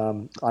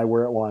 I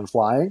wear it while I'm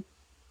flying.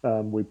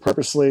 We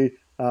purposely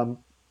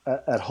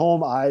at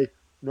home, I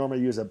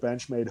normally use a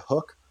Benchmade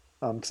hook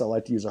because I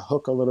like to use a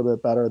hook a little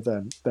bit better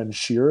than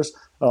shears.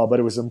 But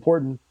it was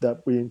important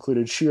that we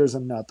included shears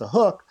and not the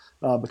hook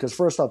because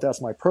first off,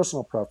 that's my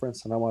personal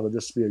preference, and I wanted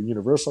this to be a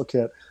universal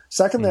kit.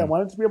 Secondly, I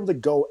wanted to be able to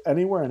go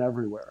anywhere and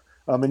everywhere.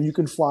 And you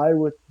can fly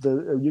with the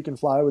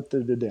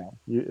DDAM.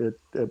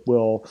 It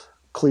will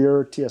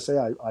clear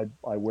TSA. I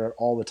wear it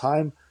all the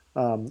time.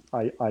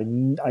 I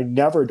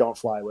never don't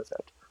fly with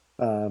it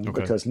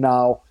because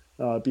now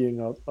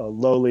being a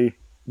lowly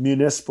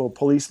municipal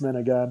policeman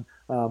again,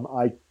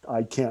 I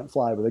can't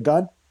fly with a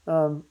gun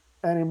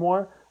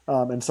anymore.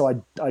 And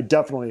so I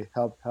definitely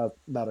have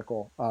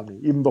medical on me.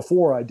 Even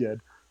before I did,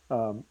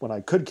 when I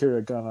could carry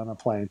a gun on a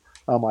plane,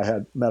 I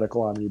had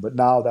medical on me. But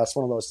now that's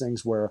one of those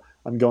things where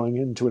I'm going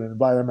into an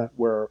environment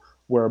where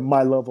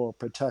my level of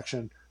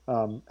protection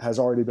has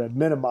already been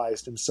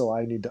minimized. And so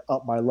I need to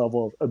up my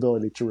level of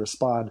ability to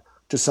respond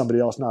to somebody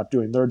else not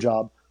doing their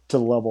job to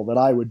the level that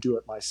I would do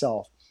it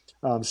myself.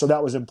 So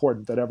that was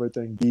important, that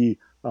everything be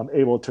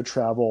able to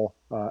travel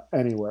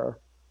anywhere.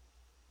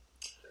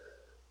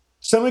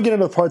 So then we get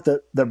into the part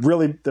that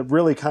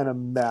really kind of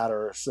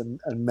matters and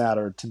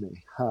mattered to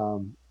me.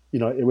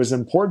 It was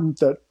important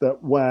that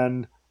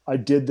when I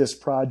did this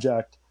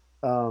project,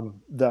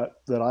 that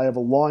I have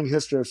a long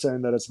history of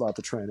saying that it's about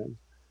the training.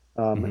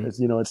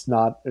 It's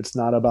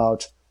not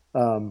about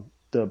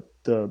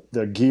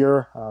the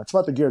gear. It's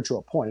about the gear to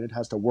a point. It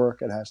has to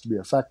work. It has to be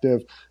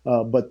effective.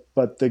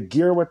 But the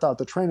gear without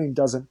the training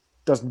doesn't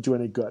do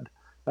any good.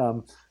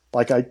 We'll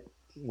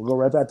go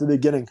right back to the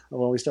beginning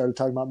when we started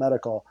talking about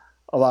medical.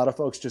 A lot of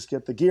folks just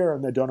get the gear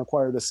and they don't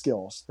acquire the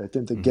skills. They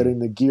think that getting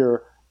the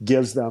gear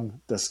gives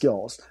them the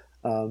skills.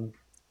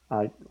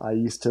 I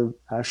used to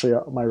actually,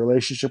 my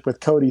relationship with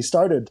Cody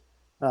started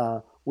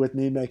with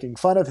me making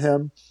fun of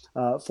him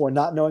for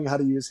not knowing how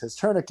to use his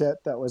tourniquet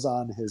that was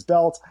on his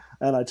belt.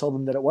 And I told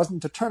him that it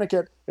wasn't a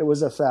tourniquet, it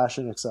was a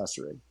fashion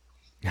accessory.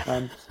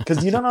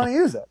 Because you don't know how to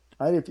use it,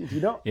 right? If you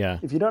don't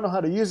know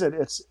how to use it,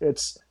 it's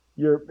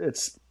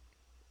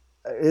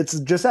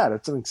just that.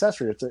 It's an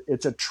accessory.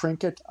 It's a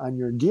trinket on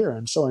your gear.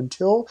 And so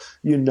until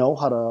you know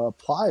how to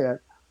apply it,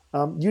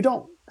 you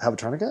don't have a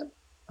tourniquet.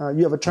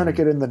 You have a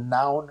tourniquet in the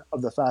noun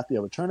of the fact that you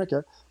have a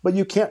tourniquet, but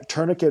you can't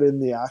tourniquet in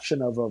the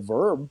action of a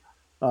verb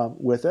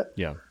with it.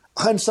 Yeah.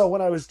 And so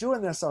when I was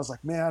doing this, I was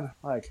like, man,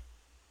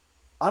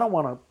 I don't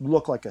want to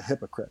look like a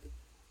hypocrite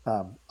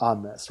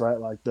on this, right?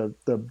 Like the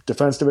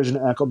Defense Division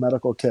Ankle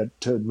Medical Kit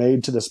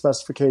made to the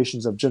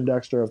specifications of Jim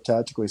Dexter of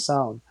Tactically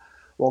Sound.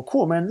 Well,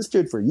 cool, man. This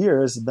dude for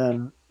years has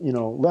been,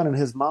 running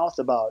his mouth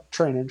about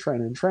training.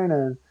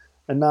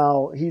 And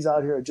now he's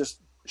out here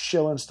just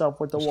shilling stuff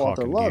with the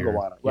Walther logo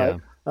on it, right?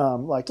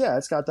 Yeah.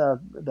 It's got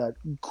that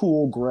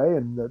cool gray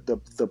and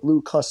the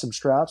blue custom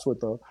straps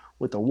with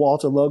the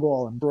Walther logo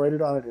all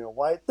embroidered on it in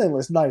white. Thing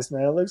looks nice,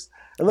 man. It looks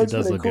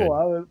pretty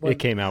cool. It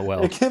came out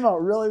well. It came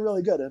out really,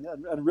 really good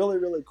and really,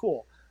 really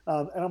cool.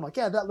 And I'm like,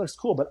 yeah, that looks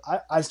cool, but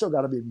I still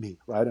got to be me,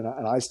 right? And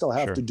I still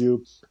have to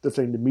do the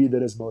thing to me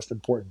that is most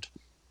important.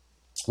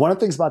 One of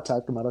the things about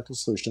Tactical Medical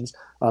Solutions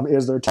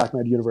is their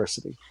TACMed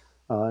University.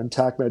 And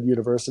TACMed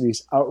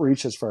University's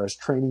outreach as far as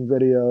training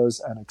videos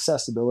and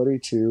accessibility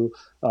to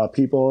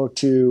people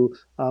to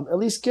at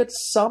least get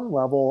some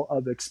level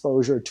of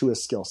exposure to a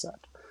skill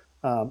set.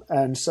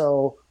 And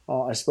so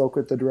I spoke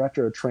with the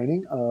director of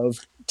training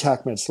of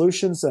TACMed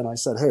Solutions, and I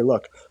said, hey,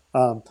 look,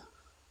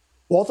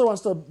 Walther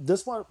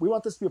we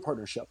want this to be a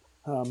partnership.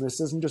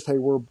 This isn't just, hey,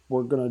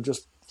 we're going to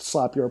just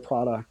slap your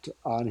product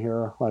on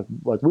here. Like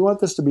we want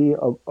this to be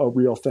a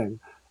real thing.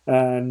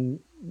 And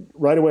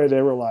right away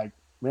they were like,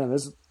 man,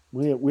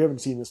 we haven't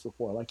seen this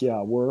before. Like,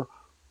 yeah, we're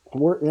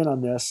in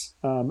on this,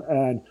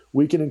 and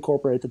we can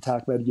incorporate the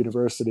TACMed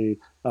University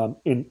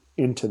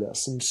into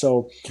this. And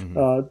so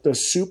the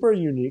super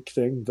unique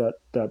thing that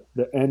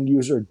the end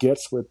user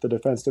gets with the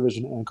Defense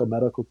Division Ankle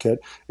Medical Kit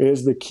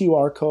is the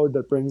QR code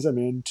that brings them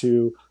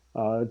into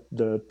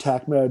the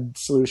TACMed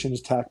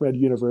Solutions, TACMed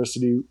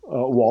University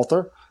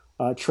Walther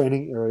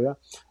training area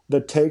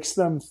that takes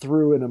them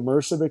through an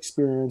immersive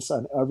experience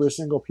on every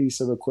single piece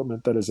of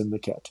equipment that is in the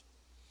kit.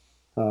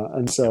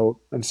 And so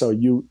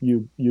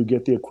you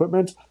get the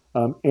equipment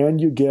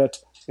and you get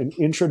an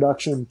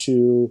introduction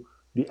to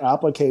the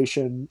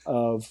application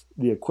of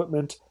the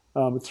equipment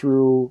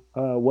through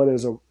what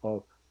is a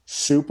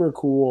super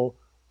cool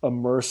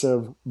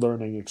immersive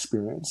learning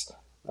experience.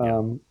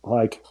 I'll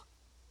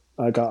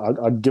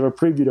give a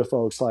preview to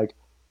folks. Like,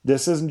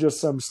 this isn't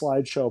just some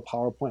slideshow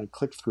PowerPoint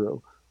click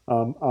through.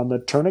 On the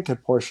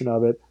tourniquet portion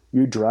of it,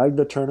 you drag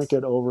the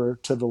tourniquet over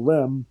to the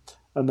limb,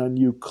 and then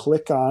you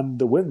click on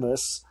the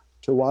windlass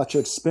to watch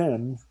it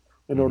spin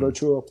in order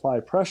to apply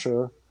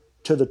pressure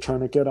to the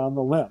tourniquet on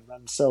the limb.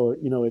 And so,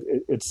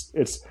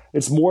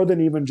 it's more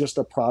than even just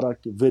a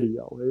product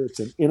video. It's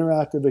an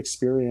interactive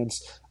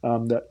experience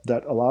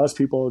that allows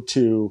people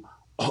to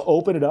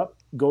open it up,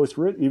 go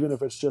through it, even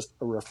if it's just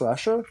a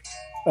refresher.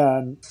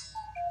 And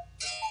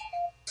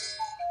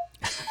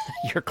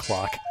your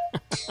clock.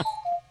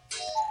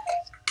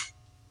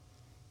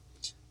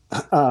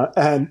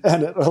 And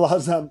it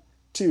allows them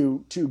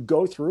to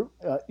go through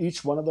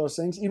each one of those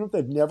things, even if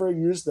they've never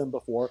used them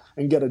before,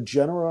 and get a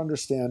general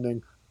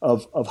understanding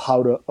of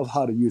how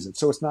to use it.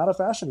 So it's not a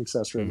fashion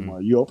accessory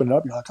anymore. You open it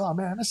up, you're like, oh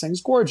man, this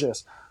thing's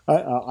gorgeous.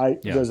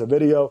 There's a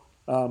video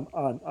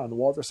on the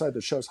Walther site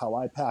that shows how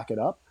I pack it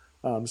up.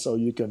 So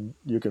you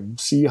can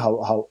see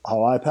how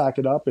I pack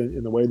it up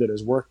in the way that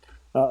has worked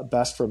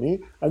best for me,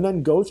 and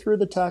then go through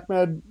the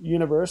TACMed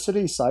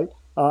University site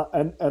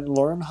and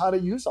learn how to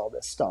use all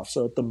this stuff.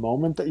 So at the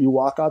moment that you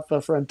walk out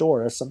the front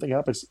door, if something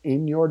happens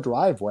in your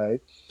driveway,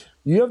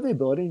 you have the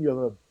ability, you have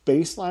a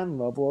baseline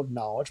level of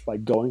knowledge by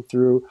going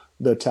through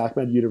the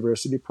TACMed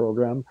University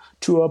program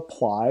to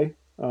apply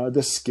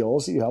the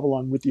skills that you have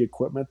along with the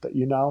equipment that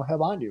you now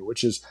have on you,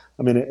 which is,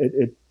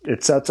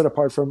 it sets it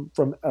apart from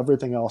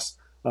everything else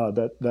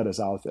that is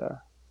out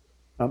there.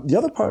 The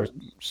other We're part,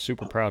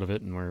 super proud of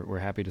it, and we're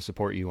happy to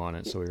support you on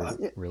it. So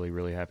we're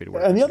really happy to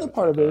work and with the you other with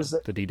part that, of it is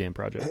that the DDAM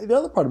project. the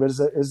other part of it is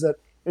that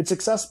it's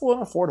accessible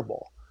and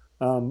affordable.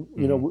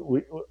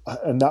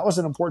 And that was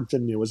an important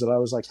thing to me, was that I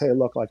was like, hey,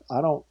 look, like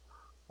I don't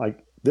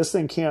like this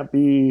thing can't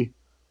be.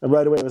 And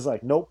right away it was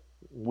like, nope,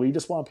 we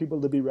just want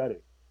people to be ready.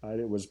 Right?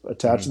 It was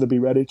attached to the Be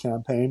Ready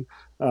campaign.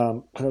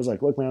 And I was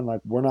like, look, man,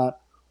 like we're not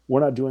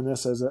doing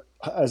this as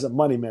a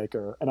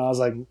moneymaker. And I was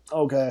like,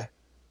 okay.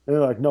 And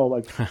they're like, no,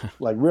 like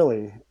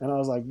really. And I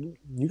was like,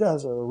 you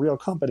guys are a real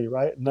company,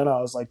 right? And then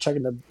I was like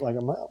checking am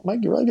I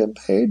really getting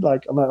paid?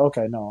 Like, I'm like,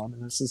 okay, no. I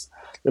mean, they've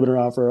been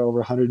around for over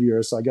 100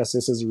 years, so I guess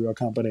this is a real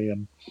company.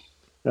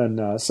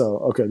 So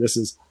okay, this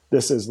is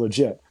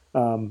legit.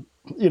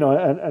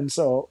 And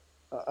so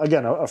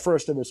again, a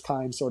first of its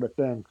kind sort of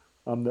thing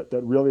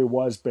that really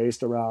was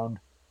based around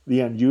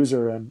the end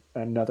user and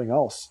nothing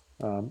else.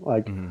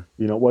 You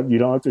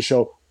don't have to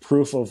show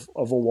proof of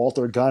a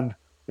Walther gun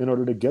in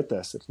order to get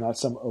this. It's not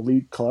some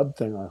elite club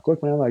thing. Like,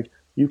 look, man, like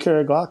you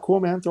carry a Glock, cool,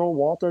 man, throw a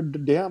Walther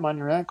DDAM on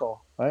your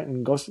ankle, right,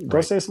 and go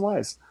save some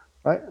lives,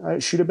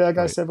 right? Shoot a bad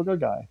guy, save a good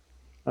guy,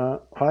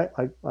 right?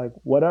 Like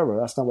whatever.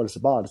 That's not what it's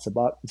about.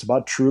 It's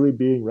about truly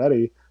being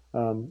ready,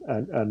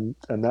 and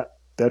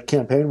that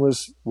campaign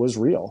was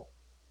real.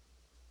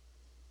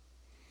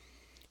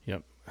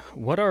 Yep.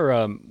 What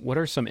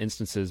are some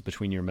instances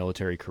between your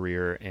military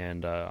career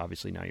and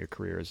obviously now your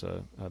career as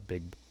a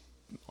big,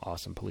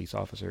 awesome police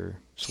officer,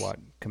 SWAT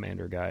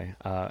commander guy?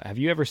 Have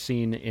you ever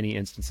seen any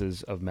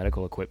instances of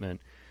medical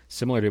equipment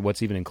similar to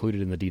what's even included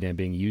in the DDAM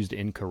being used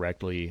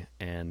incorrectly,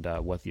 and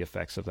what the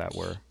effects of that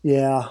were?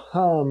 Yeah.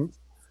 I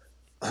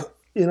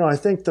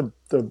think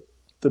the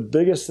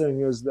biggest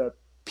thing is that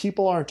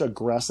people aren't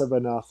aggressive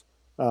enough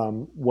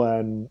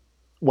when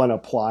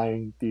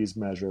applying these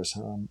measures.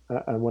 And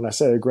when I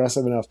say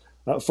aggressive enough,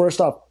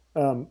 first off,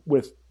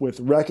 with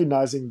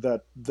recognizing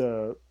that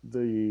the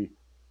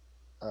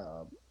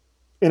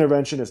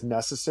intervention is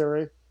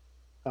necessary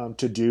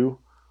to do,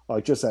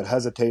 like just that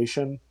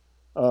hesitation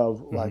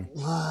of like,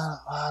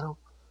 I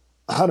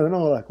don't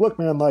know, like, look,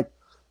 man, like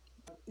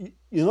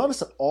you notice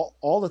that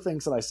all the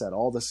things that I said,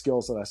 all the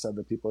skills that I said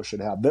that people should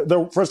have,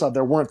 first off,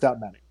 there weren't that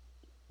many.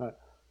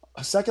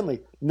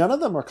 Secondly, none of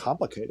them are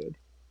complicated.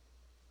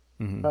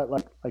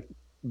 Like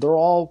they're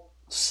all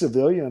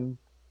civilian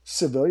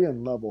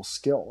level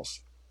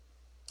skills,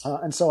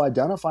 and so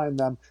identifying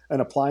them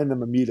and applying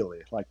them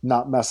immediately, like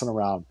not messing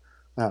around.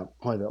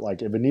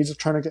 Like if it needs a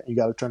tourniquet, you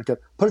got a tourniquet.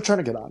 Put a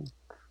tourniquet on,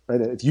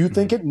 right? If you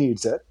think it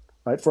needs it,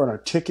 right, for an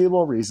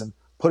articulable reason,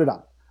 put it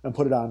on, and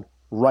put it on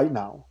right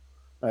now,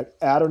 right,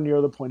 at or near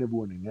the point of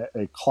wounding.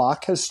 A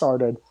clock has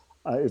started.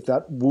 If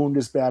that wound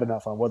is bad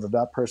enough on whether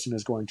that person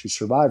is going to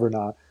survive or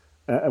not,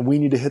 and we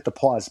need to hit the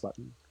pause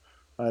button.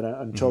 Right,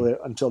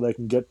 until they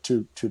can get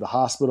to the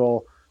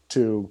hospital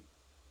to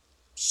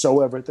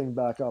sew everything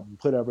back up and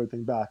put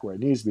everything back where it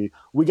needs to be.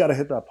 We got to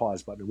hit that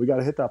pause button. We got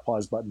to hit that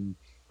pause button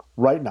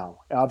right now,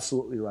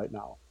 absolutely right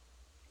now.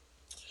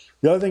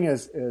 The other thing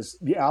is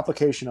the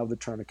application of the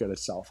tourniquet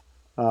itself,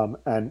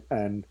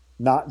 and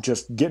not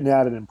just getting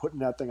at it and putting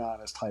that thing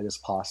on as tight as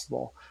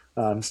possible.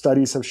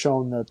 Studies have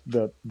shown that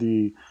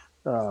the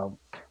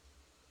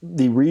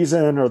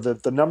reason, or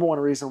the number one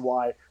reason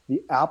why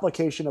the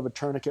application of a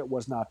tourniquet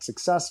was not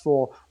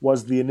successful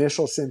was the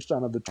initial cinch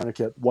down of the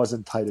tourniquet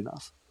wasn't tight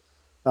enough.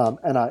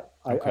 And I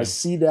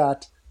see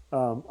that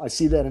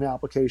in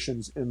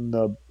applications in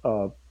the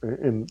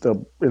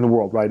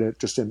world, right?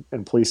 Just in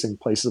policing,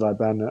 places that I've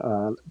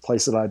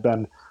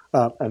been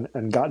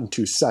and gotten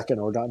to second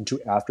or gotten to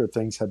after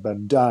things had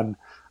been done.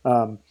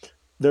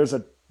 There's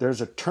a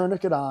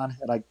tourniquet on,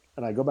 and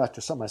I go back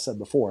to something I said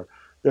before.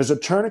 There's a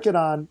tourniquet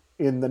on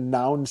in the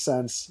noun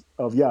sense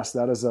of, yes,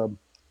 that is a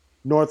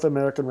North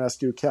American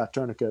Rescue Cat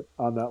tourniquet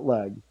on that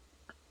leg.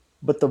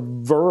 But the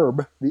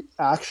verb, the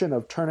action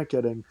of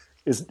tourniqueting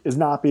is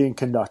not being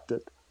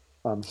conducted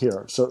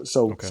here.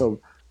 So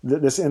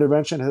this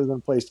intervention has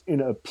been placed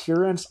in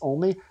appearance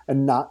only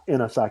and not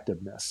in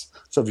effectiveness.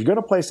 So if you're going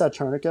to place that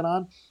tourniquet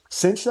on,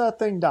 cinch that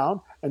thing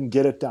down and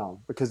get it down,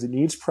 because it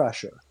needs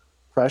pressure.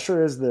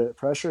 Pressure is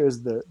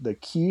the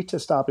key to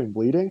stopping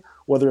bleeding,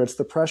 whether it's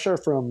the pressure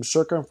from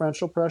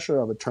circumferential pressure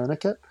of a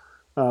tourniquet,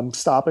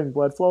 stopping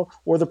blood flow,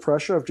 or the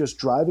pressure of just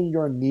driving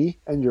your knee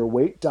and your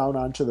weight down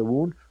onto the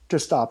wound to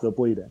stop the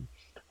bleeding.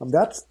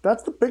 That's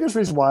the biggest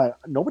reason why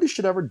nobody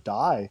should ever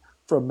die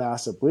from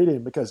massive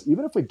bleeding, because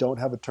even if we don't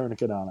have a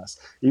tourniquet on us,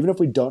 even if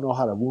we don't know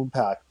how to wound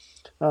pack,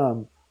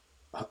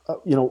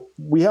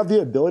 we have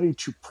the ability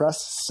to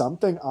press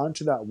something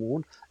onto that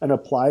wound and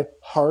apply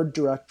hard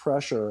direct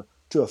pressure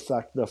to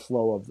affect the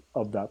flow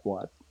of that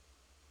blood.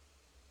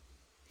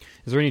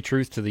 Is there any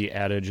truth to the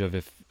adage of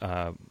if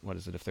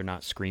they're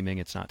not screaming,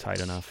 it's not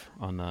tight enough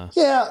on the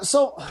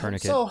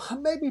tourniquet? So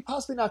maybe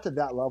possibly not to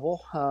that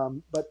level,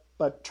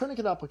 but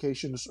tourniquet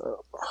applications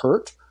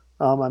hurt.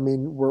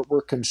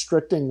 We're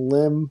constricting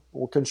limb,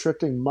 we're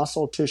constricting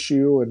muscle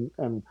tissue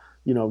and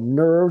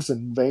nerves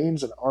and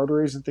veins and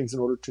arteries and things in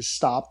order to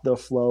stop the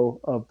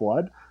flow of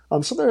blood.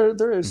 So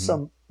there is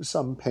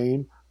some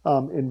pain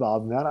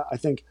involved in that. I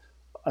think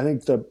I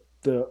think the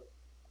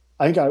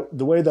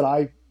way that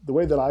I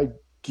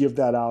give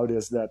that out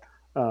is that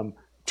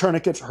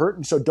tourniquets hurt,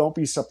 and so don't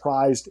be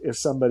surprised if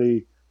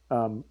somebody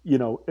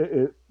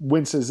it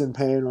winces in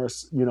pain or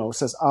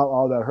says,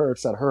 "Oh, that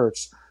hurts." That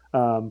hurts.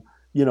 That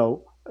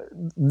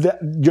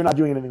you're not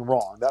doing anything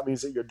wrong. That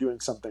means that you're doing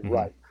something Mm-hmm.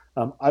 right.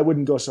 I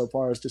wouldn't go so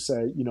far as to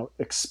say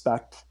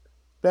expect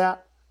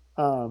that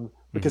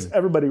because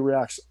everybody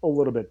reacts a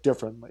little bit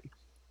differently.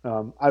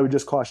 I would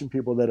just caution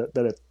people that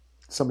if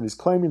somebody's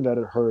claiming that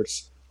it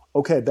hurts,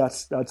 okay,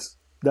 that's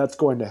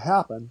going to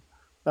happen.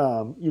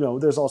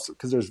 There's also,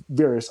 because there's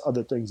various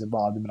other things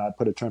involved. I mean, I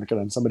put a tourniquet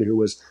on somebody who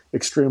was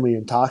extremely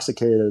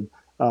intoxicated,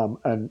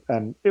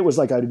 and it was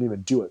like I didn't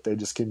even do it. They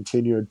just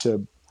continued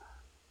to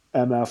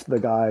MF the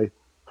guy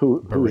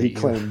who he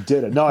claimed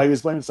did it. No, he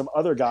was blaming some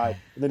other guy,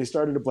 and then he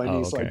started to blame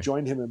me. So I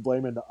joined him in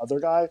blaming the other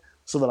guy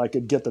so that I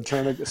could get the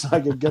tourniquet. So I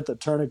could get the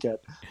tourniquet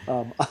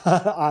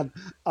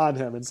on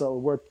him, and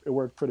so it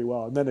worked pretty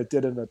well. And then it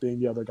did end up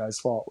being the other guy's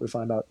fault. We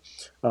found out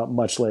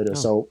much later.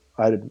 So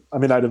I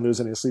didn't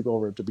lose any sleep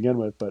over it to begin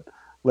with, but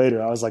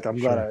later I was like, I'm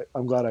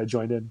glad I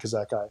joined in because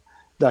that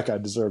guy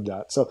deserved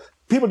that. So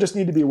people just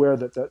need to be aware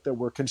that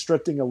we're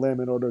constricting a limb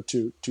in order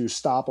to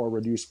stop or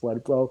reduce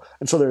blood flow,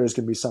 and so there is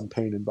going to be some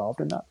pain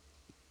involved in that.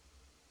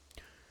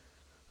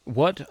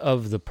 What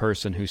of the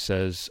person who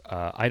says,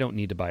 I don't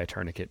need to buy a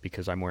tourniquet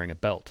because I'm wearing a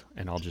belt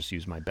and I'll just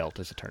use my belt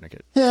as a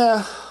tourniquet?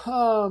 Yeah.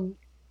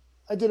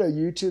 I did a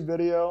YouTube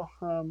video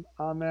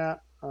on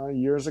that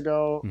years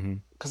ago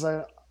because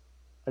I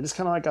just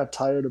kind of got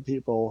tired of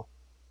people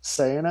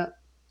saying it.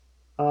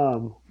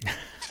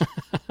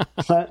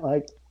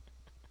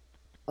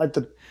 like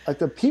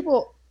the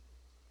people,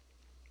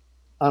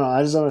 I don't know.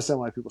 I just don't understand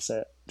why people say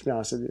it, to be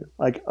honest with you.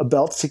 Like a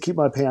belt to keep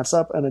my pants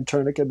up and a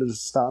tourniquet to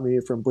stop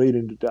me from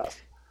bleeding to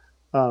death.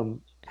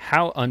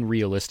 How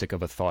unrealistic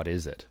of a thought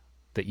is it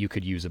that you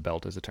could use a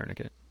belt as a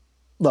tourniquet?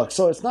 Look,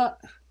 so it's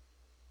not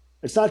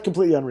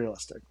completely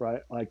unrealistic,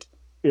 right? Like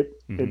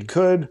it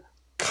could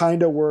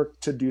kind of work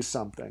to do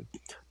something.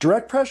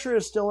 Direct pressure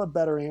is still a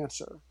better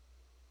answer,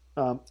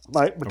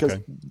 right? Because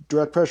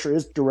direct pressure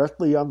is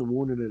directly on the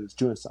wound and it is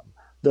doing something.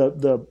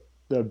 The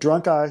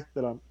drunk guy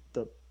that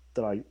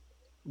I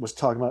was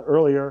talking about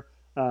earlier,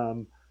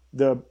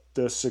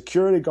 the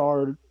security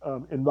guard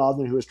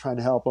involved in who was trying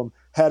to help him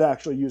had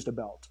actually used a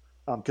belt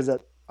because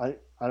I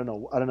don't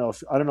know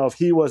if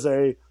he was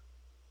a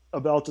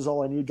belt is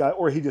all I need guy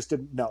or he just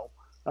didn't know.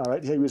 All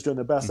right, he was doing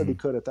the best that he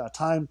could at that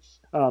time,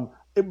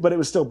 but it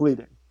was still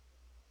bleeding.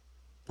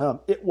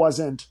 It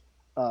wasn't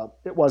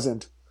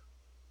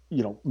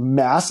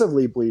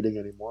massively bleeding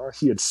anymore.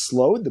 He had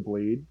slowed the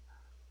bleed,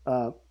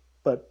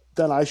 but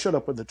then I showed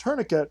up with the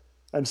tourniquet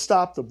and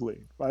stop the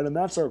bleed, right? And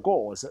that's our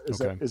goal is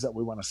that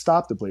we want to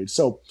stop the bleed.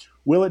 So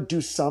will it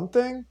do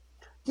something?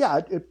 Yeah,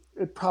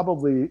 it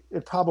probably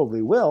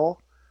will.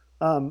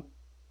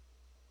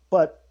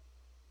 But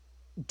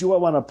do I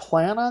want to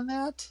plan on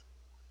that?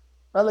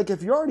 Right? Like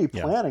if you're already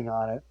planning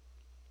on it,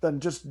 then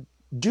just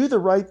do the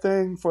right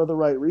thing for the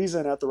right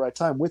reason at the right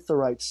time with the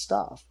right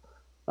stuff.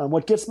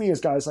 What gets me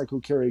is guys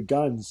who carry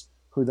guns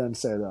who then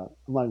say that.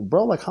 I'm like,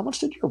 bro, how much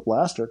did your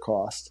blaster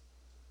cost?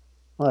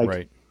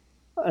 Right.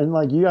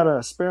 And you got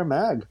a spare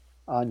mag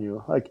on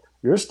you.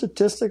 You're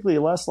statistically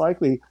less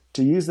likely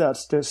to use that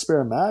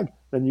spare mag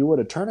than you would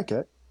a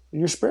tourniquet.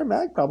 And your spare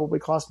mag probably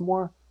costs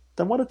more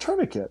than what a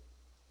tourniquet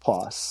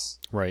costs.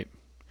 Right.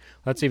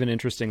 That's even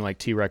interesting. Like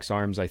T-Rex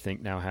Arms, I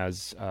think now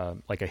has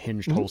a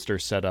hinged holster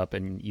set up,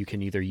 and you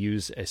can either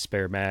use a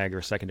spare mag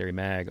or secondary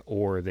mag,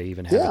 or they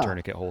even have a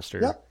tourniquet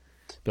holster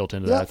built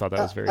into that. I thought that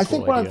was very cool. I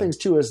think one of the things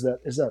too is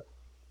that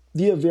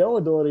the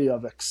availability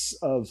of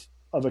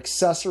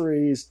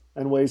accessories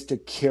and ways to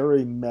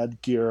carry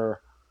med gear,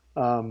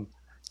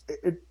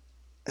 it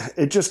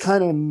just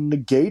kind of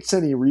negates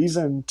any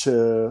reason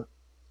to,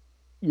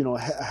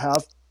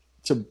 have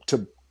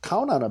to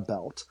count on a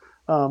belt.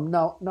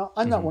 Now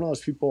I'm not one of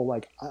those people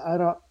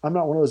I'm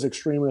not one of those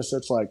extremists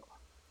that's like,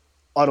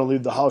 I don't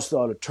leave the house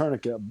without a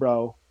tourniquet,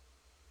 bro.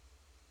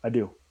 I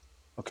do.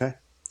 Okay.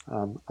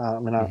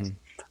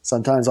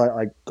 Sometimes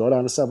I go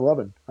down to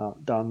 7-Eleven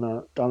down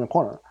the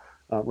corner.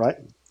 Right?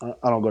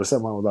 I don't go to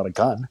 7-Eleven without a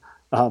gun,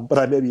 but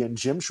I may be in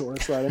gym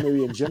shorts, right? I may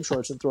be in gym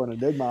shorts and throw an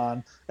Enigma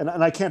on, and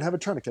I can't have a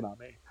tourniquet on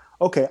me.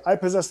 Okay, I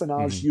possess the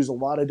knowledge to use a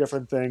lot of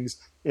different things,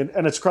 and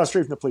it's across the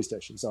street from the police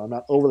station, so I'm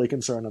not overly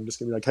concerned. I'm just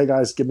going to be like, hey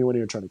guys, give me one of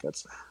your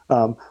tourniquets.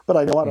 But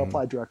I know how to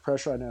apply direct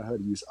pressure. I know how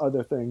to use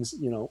other things,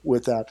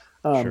 with that.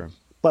 Sure.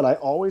 But I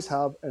always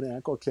have an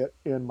ankle kit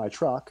in my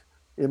truck,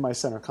 in my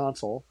center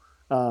console.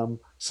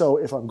 So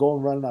if I'm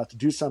running out to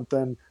do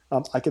something,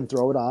 I can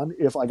throw it on.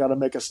 If I got to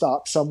make a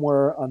stop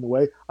somewhere on the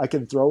way, I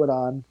can throw it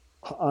on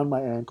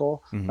my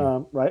ankle.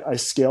 Right. I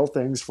scale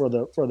things for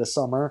the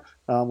summer.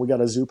 We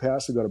got a zoo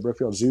pass. We go to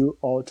Brookfield Zoo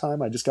all the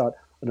time. I just got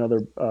another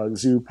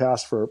zoo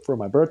pass for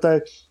my birthday.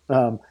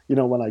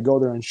 When I go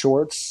there in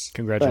shorts.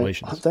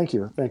 Congratulations. Thank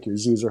you.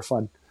 Zoos are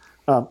fun.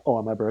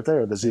 On my birthday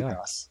or the zoo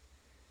pass?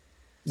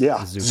 Yeah,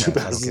 The Zoo Zoo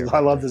Pass. I don't care I about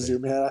the love the birthday. Zoo,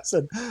 man. I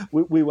said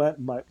we went.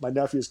 And my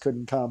nephews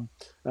couldn't come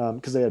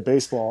because they had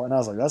baseball, and I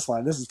was like, "That's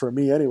fine. This is for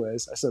me,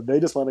 anyways." I said they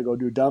just want to go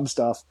do dumb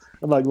stuff.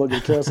 I'm like, look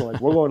at kids. I'm like,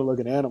 we're going to look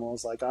at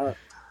animals. Like, I'm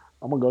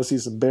gonna go see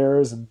some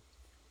bears and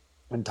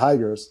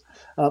tigers.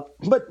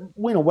 But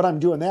when I'm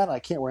doing that, I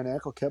can't wear an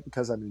ankle kit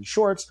because I'm in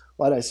shorts.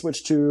 Right? I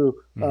switch to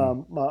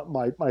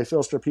my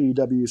Filster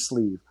PEW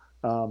sleeve.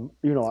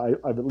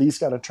 I've at least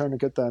got a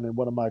tourniquet then in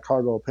one of my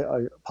cargo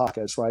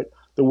pockets. Right,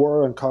 the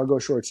war on cargo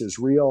shorts is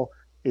real.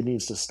 It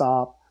needs to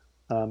stop.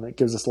 It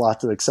gives us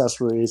lots of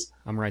accessories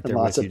I'm right and there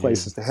lots with of you,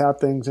 places dude. to have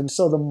things. And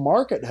so the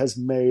market has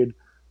made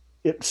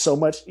it so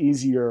much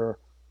easier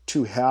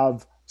to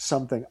have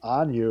something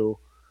on you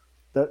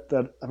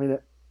that I mean,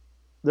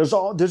 there's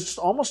just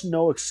almost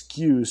no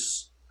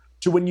excuse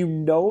to when you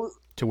know.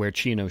 To wear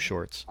chino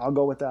shorts. I'll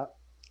go with that.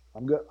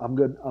 I'm good. I'm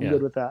Yeah.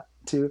 good with that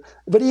too.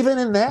 But even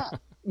in that,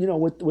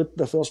 with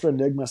the Filster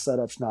Enigma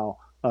setups now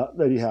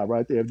that you have,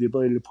 right? They have the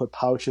ability to put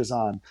pouches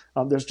on.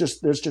 There's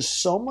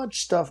just so much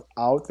stuff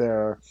out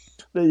there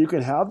that you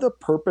can have the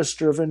purpose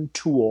driven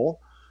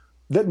tool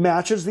that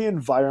matches the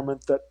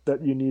environment that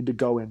you need to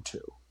go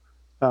into.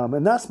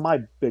 And that's my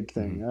big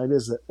thing, Mm-hmm. right?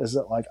 Is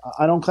that like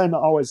I don't claim to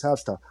always have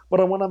stuff,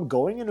 but when I'm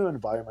going into an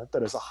environment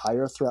that is a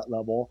higher threat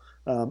level,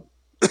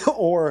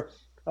 or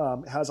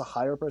has a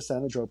higher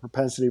percentage or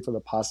propensity for the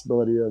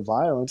possibility of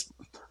violence,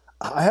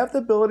 I have the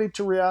ability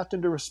to react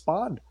and to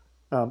respond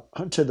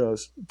to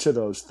those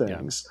Yeah.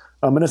 things.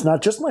 And it's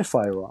not just my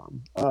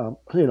firearm.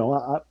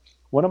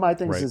 One of my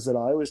things Right. is that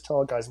I always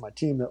tell guys on my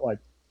team that like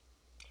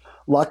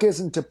luck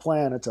isn't a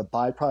plan; it's a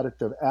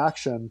byproduct of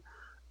action.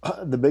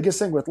 The biggest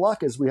thing with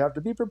luck is we have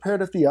to be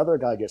prepared if the other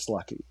guy gets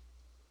lucky.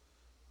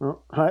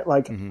 Right?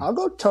 Like Mm-hmm. I'll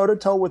go toe to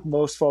toe with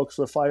most folks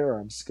with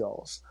firearm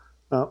skills.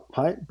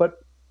 Right? But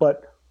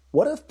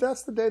what if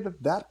that's the day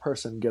that that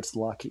person gets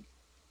lucky?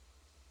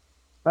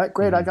 Right?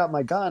 Great, I Mm-hmm. got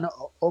my gun.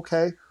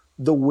 Okay,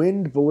 the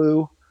wind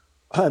blew,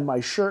 and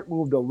my shirt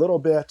moved a little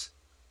bit,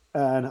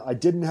 and I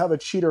didn't have a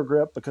cheater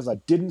grip because I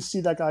didn't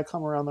see that guy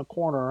come around the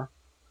corner,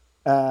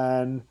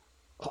 and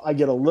I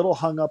get a little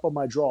hung up on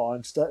my draw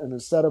instead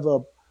of a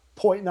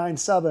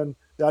 0.97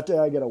 that day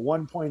I get a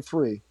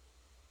 1.3,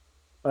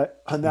 right?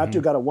 And that Mm-hmm.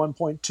 dude got a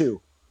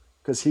 1.2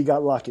 because he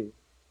got lucky.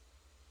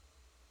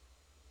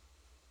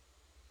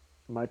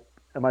 Am I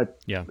am I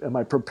Yeah. am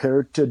I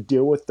prepared to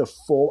deal with the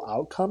full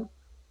outcome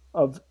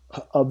of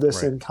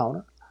this Right.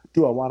 encounter?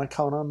 Do I want to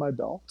count on my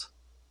belt?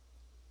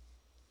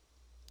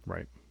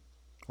 Right.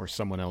 Or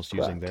someone else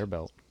using Correct. their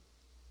belt.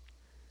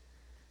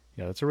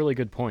 Yeah, that's a really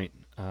good point.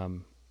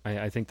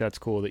 I think that's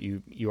cool that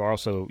you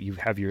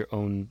have your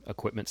own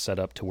equipment set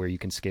up to where you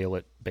can scale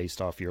it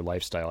based off your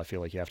lifestyle. I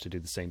feel like you have to do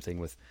the same thing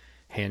with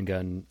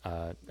handgun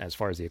as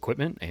far as the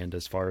equipment and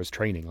as far as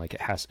training. Like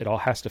it all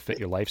has to fit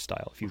your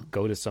lifestyle. If you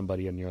go to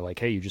somebody and you're like,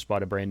 hey, you just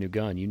bought a brand new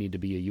gun, you need to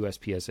be a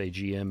USPSA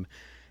GM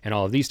and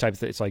all of these types of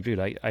things. It's like, dude,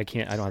 I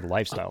can't, I don't have the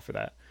lifestyle for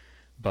that.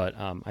 But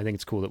I think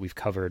it's cool that we've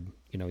covered,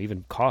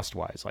 even cost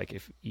wise, like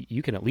if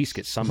you can at least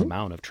get some Mm-hmm.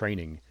 amount of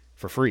training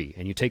for free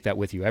and you take that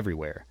with you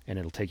everywhere and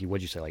it'll take you,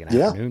 what'd you say, like an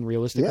Yeah, afternoon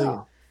realistically?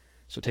 yeah.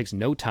 So it takes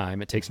no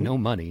time, it takes no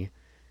money,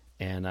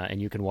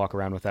 and you can walk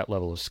around with that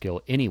level of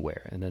skill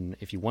anywhere. And then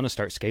if you want to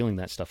start scaling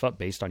that stuff up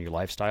based on your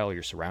lifestyle, or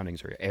your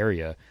surroundings, or your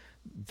area,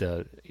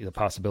 the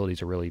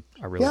possibilities are really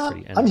Yeah,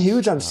 pretty I'm endless.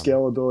 huge on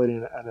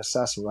scalability and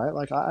assessment, right?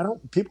 Like I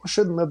don't people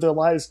shouldn't live their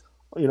lives,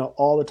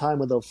 all the time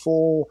with a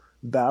full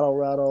battle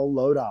rattle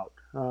loadout.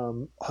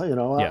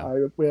 Yeah.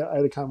 I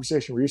had a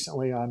conversation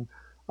recently on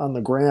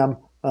the gram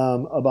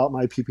about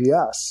my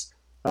PPS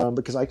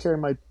because I carry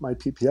my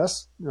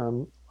PPS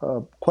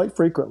quite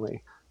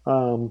frequently.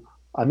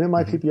 I'm in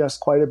my Hmm. PPS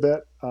quite a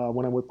bit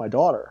when I'm with my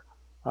daughter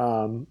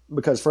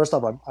because first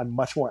off, I'm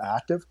much more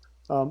active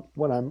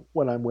when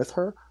I'm with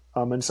her.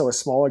 And so a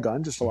smaller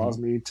gun just Hmm. allows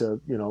me to,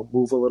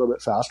 move a little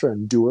bit faster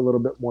and do a little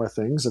bit more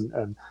things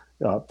and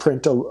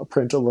print a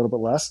little bit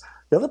less.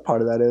 The other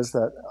part of that is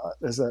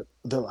that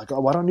they're like,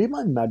 oh, I don't need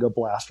my mega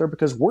blaster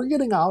because we're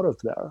getting out of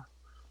there.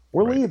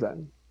 We're Right.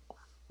 leaving,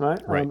 right?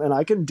 Right. And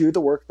I can do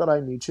the work that I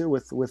need to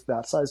with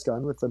that size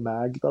gun with the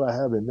mag that I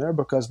have in there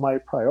because my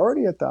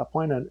priority at that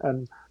point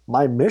and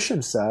my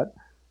mission set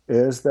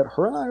is that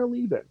her and I are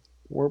leaving.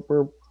 We're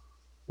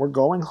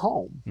going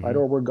home, right? Hmm.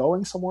 Or we're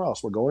going somewhere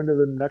else. We're going to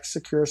the next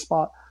secure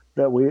spot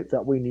that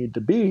we need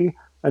to be.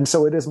 And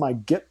so it is my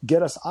get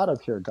us out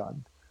of here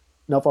gun.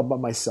 Now, if I'm by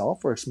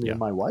myself or it's me Yeah. and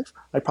my wife,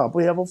 I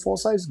probably have a full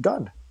size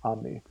gun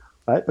on me,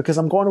 right? Because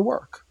I'm going to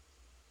work,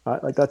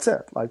 right? Like that's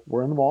it. Like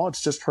we're in the mall.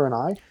 It's just her and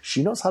I.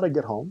 She knows how to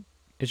get home.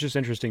 It's just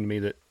interesting to me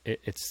that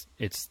it's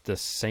the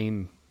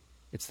same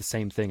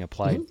thing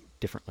applied Mm-hmm.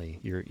 differently.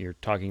 You're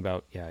talking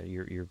about,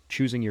 you're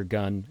choosing your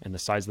gun and the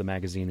size of the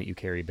magazine that you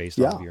carry based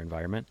off Yeah. of your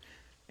environment,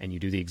 and you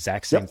do the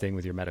exact same Yep. thing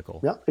with your medical.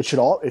 Yeah. It should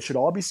all be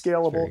It's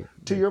scalable very,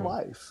 to very your cool.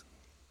 life.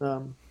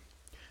 Um,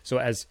 So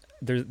as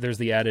there's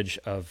the adage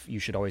of you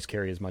should always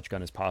carry as much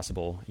gun as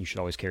possible, you should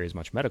always carry as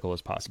much medical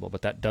as possible,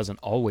 but that doesn't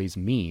always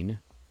mean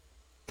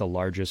the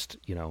largest,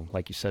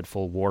 like you said,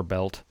 full war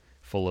belt,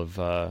 full of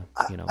I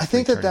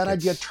think free that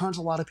idea tourniquets. turns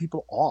a lot of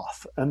people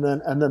off, and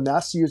then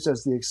that's used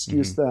as the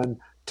excuse then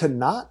to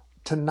not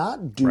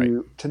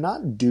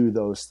Right. do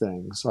those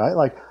things, right?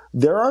 Like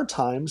there are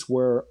times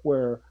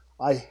where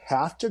I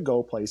have to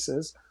go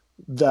places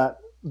that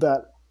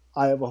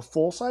I have a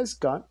full size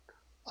gun,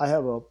 I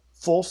have a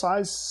full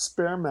size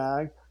spare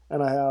mag,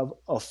 and I have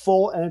a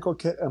full ankle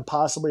kit and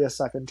possibly a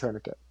second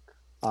tourniquet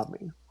on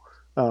me,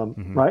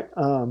 right?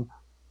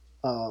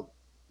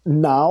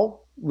 Now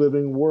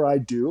living where I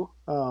do,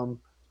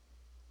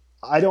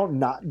 I don't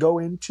not go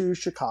into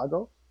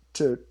Chicago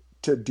to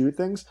do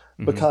things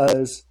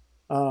because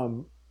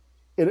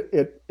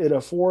it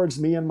affords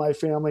me and my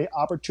family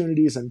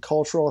opportunities and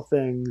cultural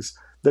things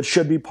that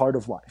should be part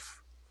of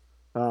life.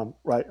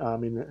 Right? I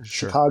mean,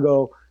 Sure.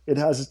 Chicago, it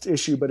has its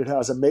issue, but it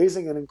has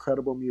amazing and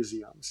incredible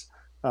museums.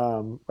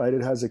 Right?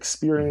 It has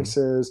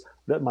experiences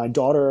that my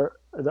daughter,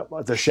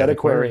 the Shed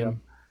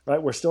Aquarium,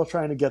 right? We're still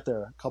trying to get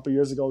there. A couple of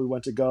years ago, we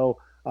went to go.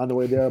 On the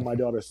way there, my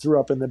daughter threw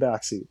up in the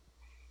backseat.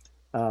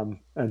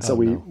 And so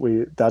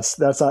we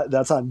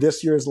that's on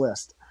this year's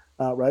list,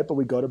 right? But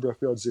we go to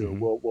Brookfield Zoo.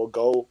 We'll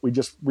go. We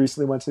just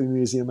recently went to the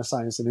Museum of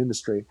Science and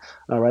Industry.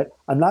 All right.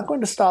 I'm not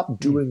going to stop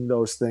doing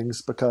those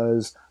things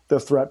because the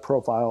threat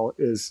profile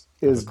is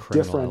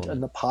different,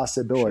 and the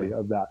possibility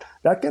of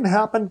that can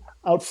happen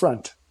out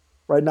front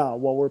right now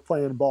while we're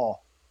playing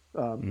ball.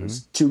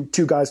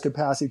 Two guys could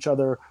pass each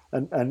other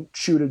and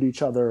shoot at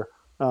each other,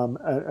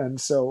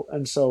 and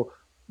so.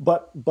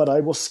 But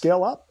I will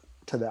scale up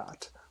to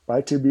that,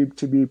 right? To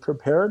be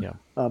prepared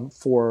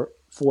for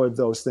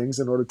those things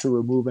in order to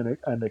remove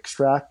and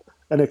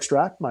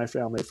extract my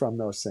family from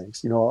those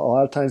things. A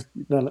lot of times,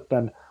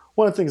 then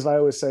one of the things I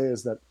always say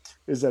is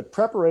that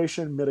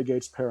preparation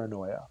mitigates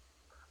paranoia.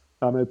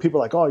 And people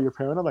are like, oh, you're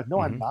paranoid. I'm like,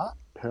 no, I'm not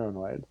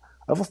paranoid.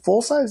 I have a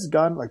full size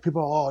gun. Like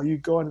people, oh, you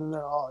going in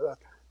there? Oh,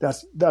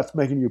 that's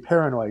making you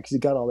paranoid because you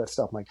got all that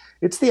stuff. I'm like,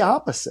 it's the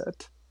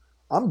opposite.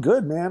 I'm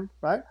good, man.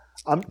 Right?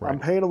 I'm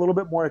paying a little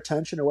bit more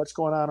attention to what's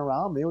going on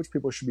around me, which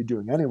people should be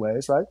doing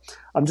anyways, right?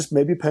 I'm just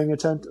maybe paying a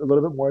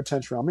little bit more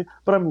attention around me,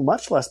 but I'm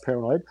much less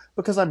paranoid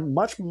because I'm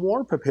much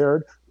more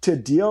prepared to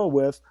deal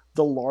with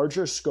the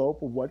larger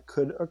scope of what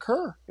could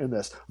occur in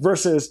this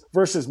versus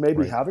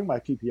maybe having my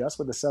PPS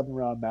with a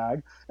 7-round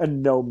mag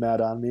and no med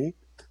on me.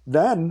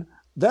 Then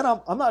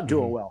I'm not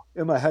doing well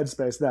in my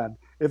headspace then.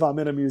 If I'm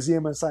in a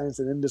museum of science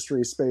and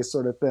industry space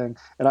sort of thing,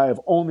 and I have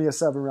only a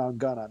 7-round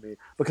gun on me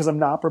because I'm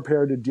not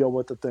prepared to deal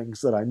with the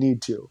things that I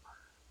need to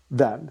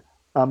then.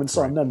 And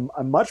so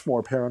I'm much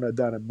more paranoid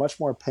then and much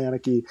more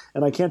panicky,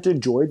 and I can't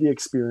enjoy the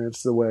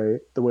experience the way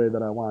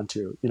that I want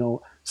to.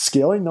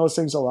 Scaling those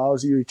things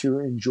allows you to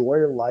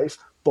enjoy life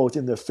both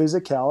in the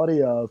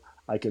physicality of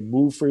I can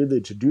move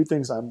freely to do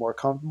things I'm more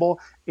comfortable,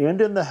 and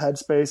in the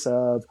headspace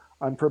of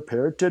I'm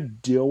prepared to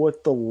deal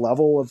with the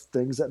level of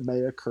things that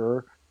may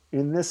occur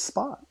in this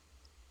spot.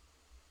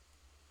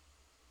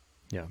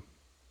 Yeah.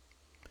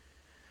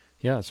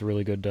 That's a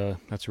really good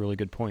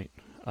point.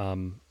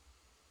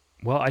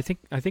 Well, I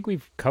think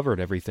we've covered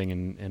everything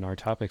in our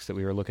topics that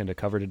we were looking to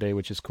cover today,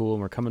 which is cool,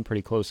 and we're coming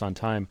pretty close on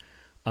time.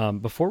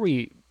 Before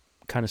we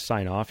kind of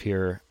sign off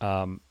here,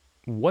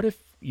 what if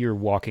you're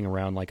walking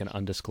around like an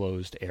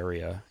undisclosed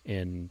area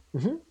in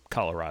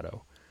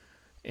Colorado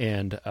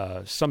and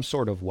some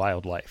sort of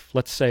wildlife,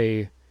 let's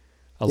say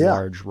a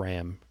large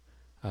ram,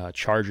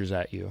 charges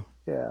at you?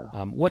 Yeah.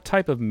 What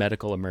type of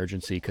medical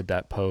emergency could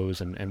that pose,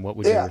 and what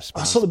would your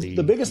response be?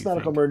 The biggest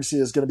medical emergency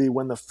is going to be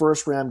when the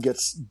first ram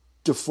gets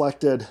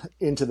deflected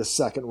into the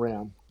second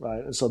ram,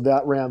 right? And so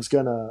that ram's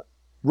going to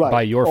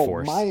by your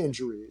force. My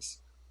injuries.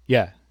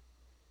 Yeah.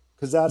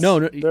 Because that's no.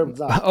 Not,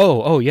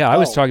 I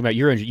was talking about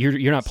your injury.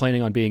 You're not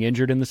planning on being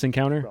injured in this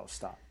encounter? Bro,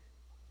 stop.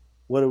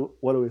 What do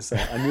we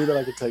say? I knew that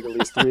I could take at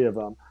least 3 of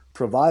them,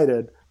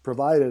 provided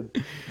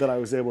that I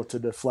was able to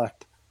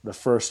deflect the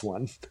first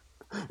one.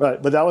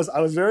 Right, but I was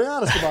very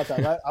honest about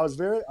that. Right, I was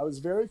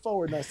very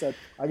forward, and I said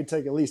I could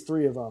take at least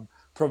 3 of them,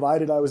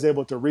 provided I was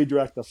able to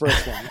redirect the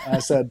first one. And I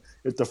said,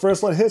 if the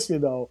first one hits me,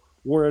 though,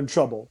 we're in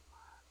trouble.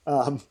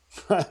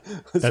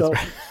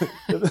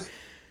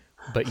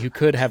 But you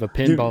could have a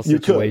pinball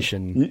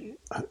situation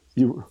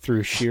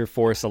through sheer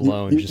force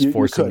alone, just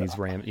forcing these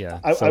rams. Yeah,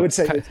 I would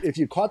say if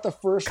you caught the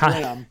first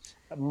ram,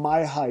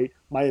 my height,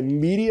 my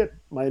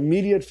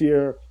immediate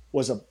fear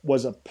was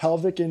a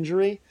pelvic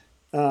injury.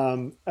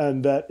 And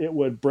that it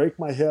would break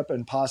my hip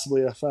and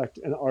possibly affect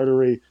an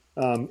artery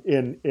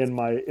in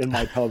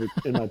my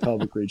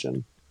pelvic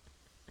region.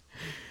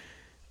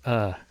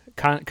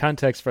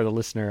 Context for the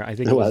listener: I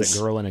think it was a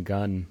Girl in a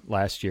Gun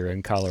last year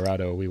in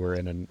Colorado. We were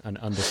in an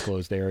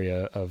undisclosed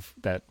area of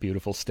that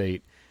beautiful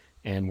state,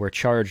 and we're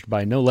charged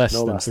by no less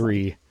than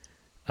 3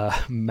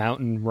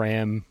 mountain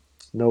ram,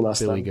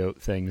 billy goat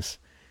things,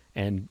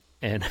 and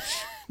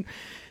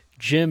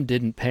Jim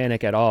didn't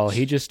panic at all.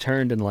 He just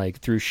turned and, like,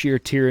 through sheer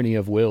tyranny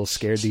of will,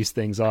 scared these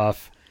things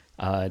off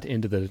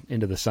into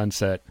the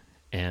sunset.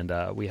 And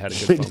we had a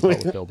good phone call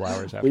with Bill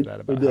Blowers after that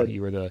about how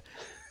you were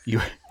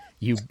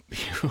you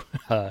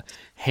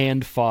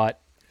hand fought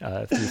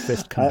through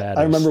fist combatives.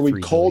 I remember we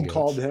 3 cold billy goats.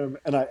 called him,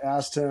 and I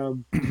asked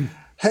him,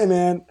 "Hey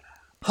man,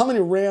 how many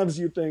rams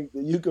do you think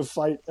that you could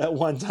fight at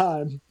one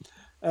time?"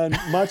 And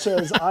much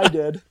as I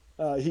did,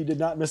 he did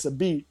not miss a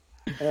beat.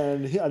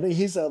 And I think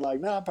he said like,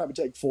 "Nah, I'll probably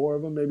take 4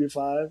 of them, maybe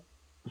 5."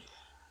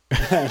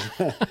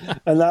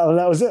 and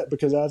that was it,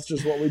 because that's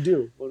just what we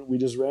do. We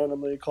just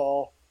randomly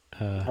call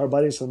our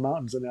buddies from the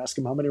mountains and ask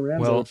them how many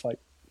rams they would fight.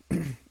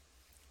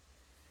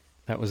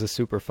 That was a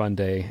super fun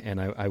day,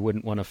 and I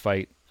wouldn't want to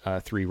fight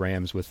 3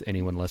 rams with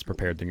anyone less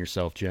prepared than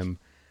yourself, Jim.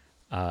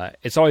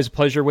 It's always a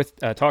pleasure with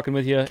talking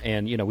with you,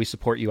 and we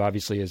support you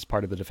obviously as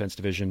part of the Defense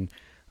Division.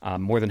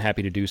 More than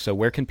happy to do so.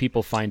 Where can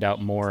people find out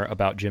more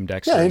about Jim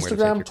Dexter? Yeah, and where to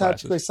take Instagram, your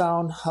Tactically classes?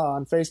 Sound.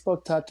 On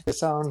Facebook, Tactically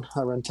Sound.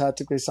 I run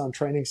Tactically Sound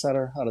Training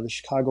Center out of the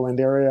Chicagoland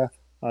area.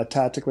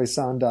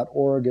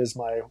 Tacticallysound.org is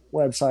my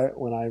website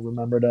when I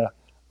remember to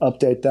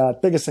update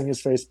that. Biggest thing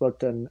is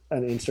Facebook and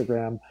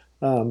Instagram,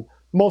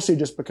 mostly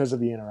just because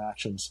of the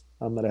interactions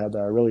that I have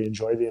there. I really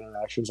enjoy the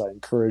interactions. I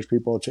encourage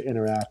people to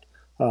interact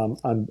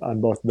on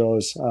both of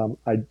those.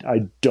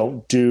 I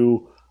don't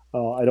do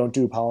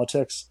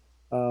politics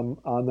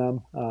on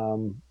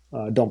them.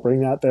 Don't bring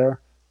that there.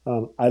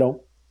 I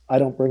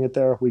don't bring it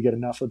there. We get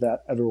enough of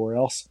that everywhere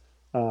else.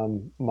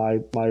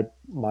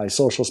 My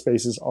social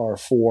spaces are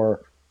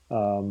for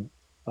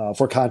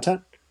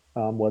content,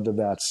 whether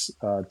that's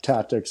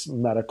tactics,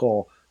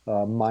 medical,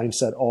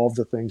 mindset, all of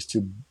the things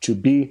to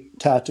be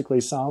tactically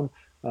sound.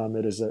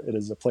 It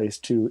is a place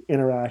to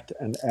interact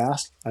and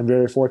ask. I'm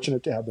very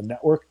fortunate to have the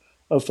network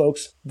of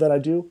folks that I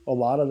do. A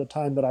lot of the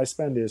time that I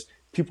spend is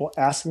people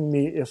asking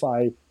me if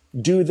I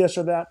do this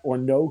or that, or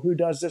know who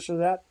does this or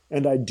that,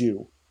 and I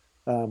do.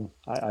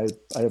 I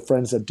have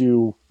friends that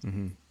do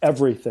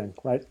everything,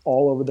 right,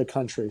 all over the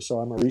country. So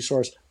I'm a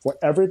resource for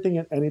everything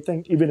and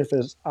anything, even if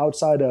it's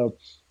outside of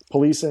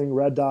policing,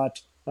 Red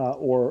Dot,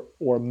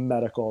 or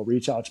medical.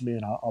 Reach out to me,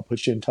 and I'll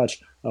put you in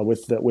touch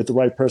with the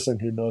right person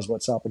who knows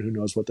what's up and who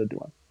knows what they're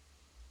doing.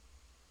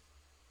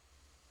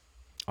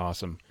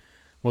 Awesome.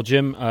 Well,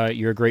 Jim,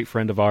 you're a great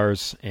friend of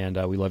ours, and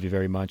we love you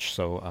very much.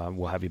 So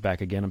we'll have you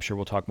back again. I'm sure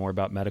we'll talk more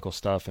about medical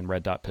stuff and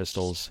Red Dot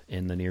pistols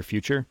in the near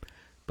future.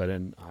 But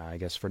I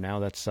guess for now,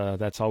 that's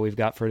all we've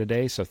got for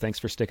today. So thanks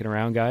for sticking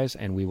around, guys,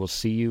 and we will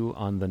see you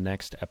on the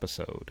next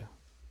episode.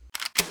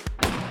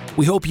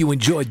 We hope you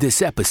enjoyed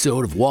this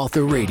episode of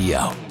Walther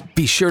Radio.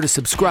 Be sure to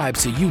subscribe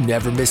so you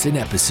never miss an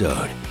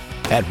episode.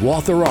 At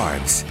Walther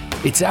Arms,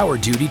 it's our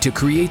duty to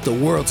create the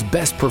world's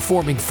best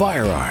performing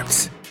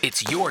firearms.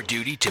 It's your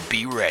duty to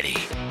be ready.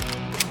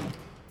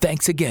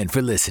 Thanks again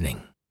for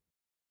listening.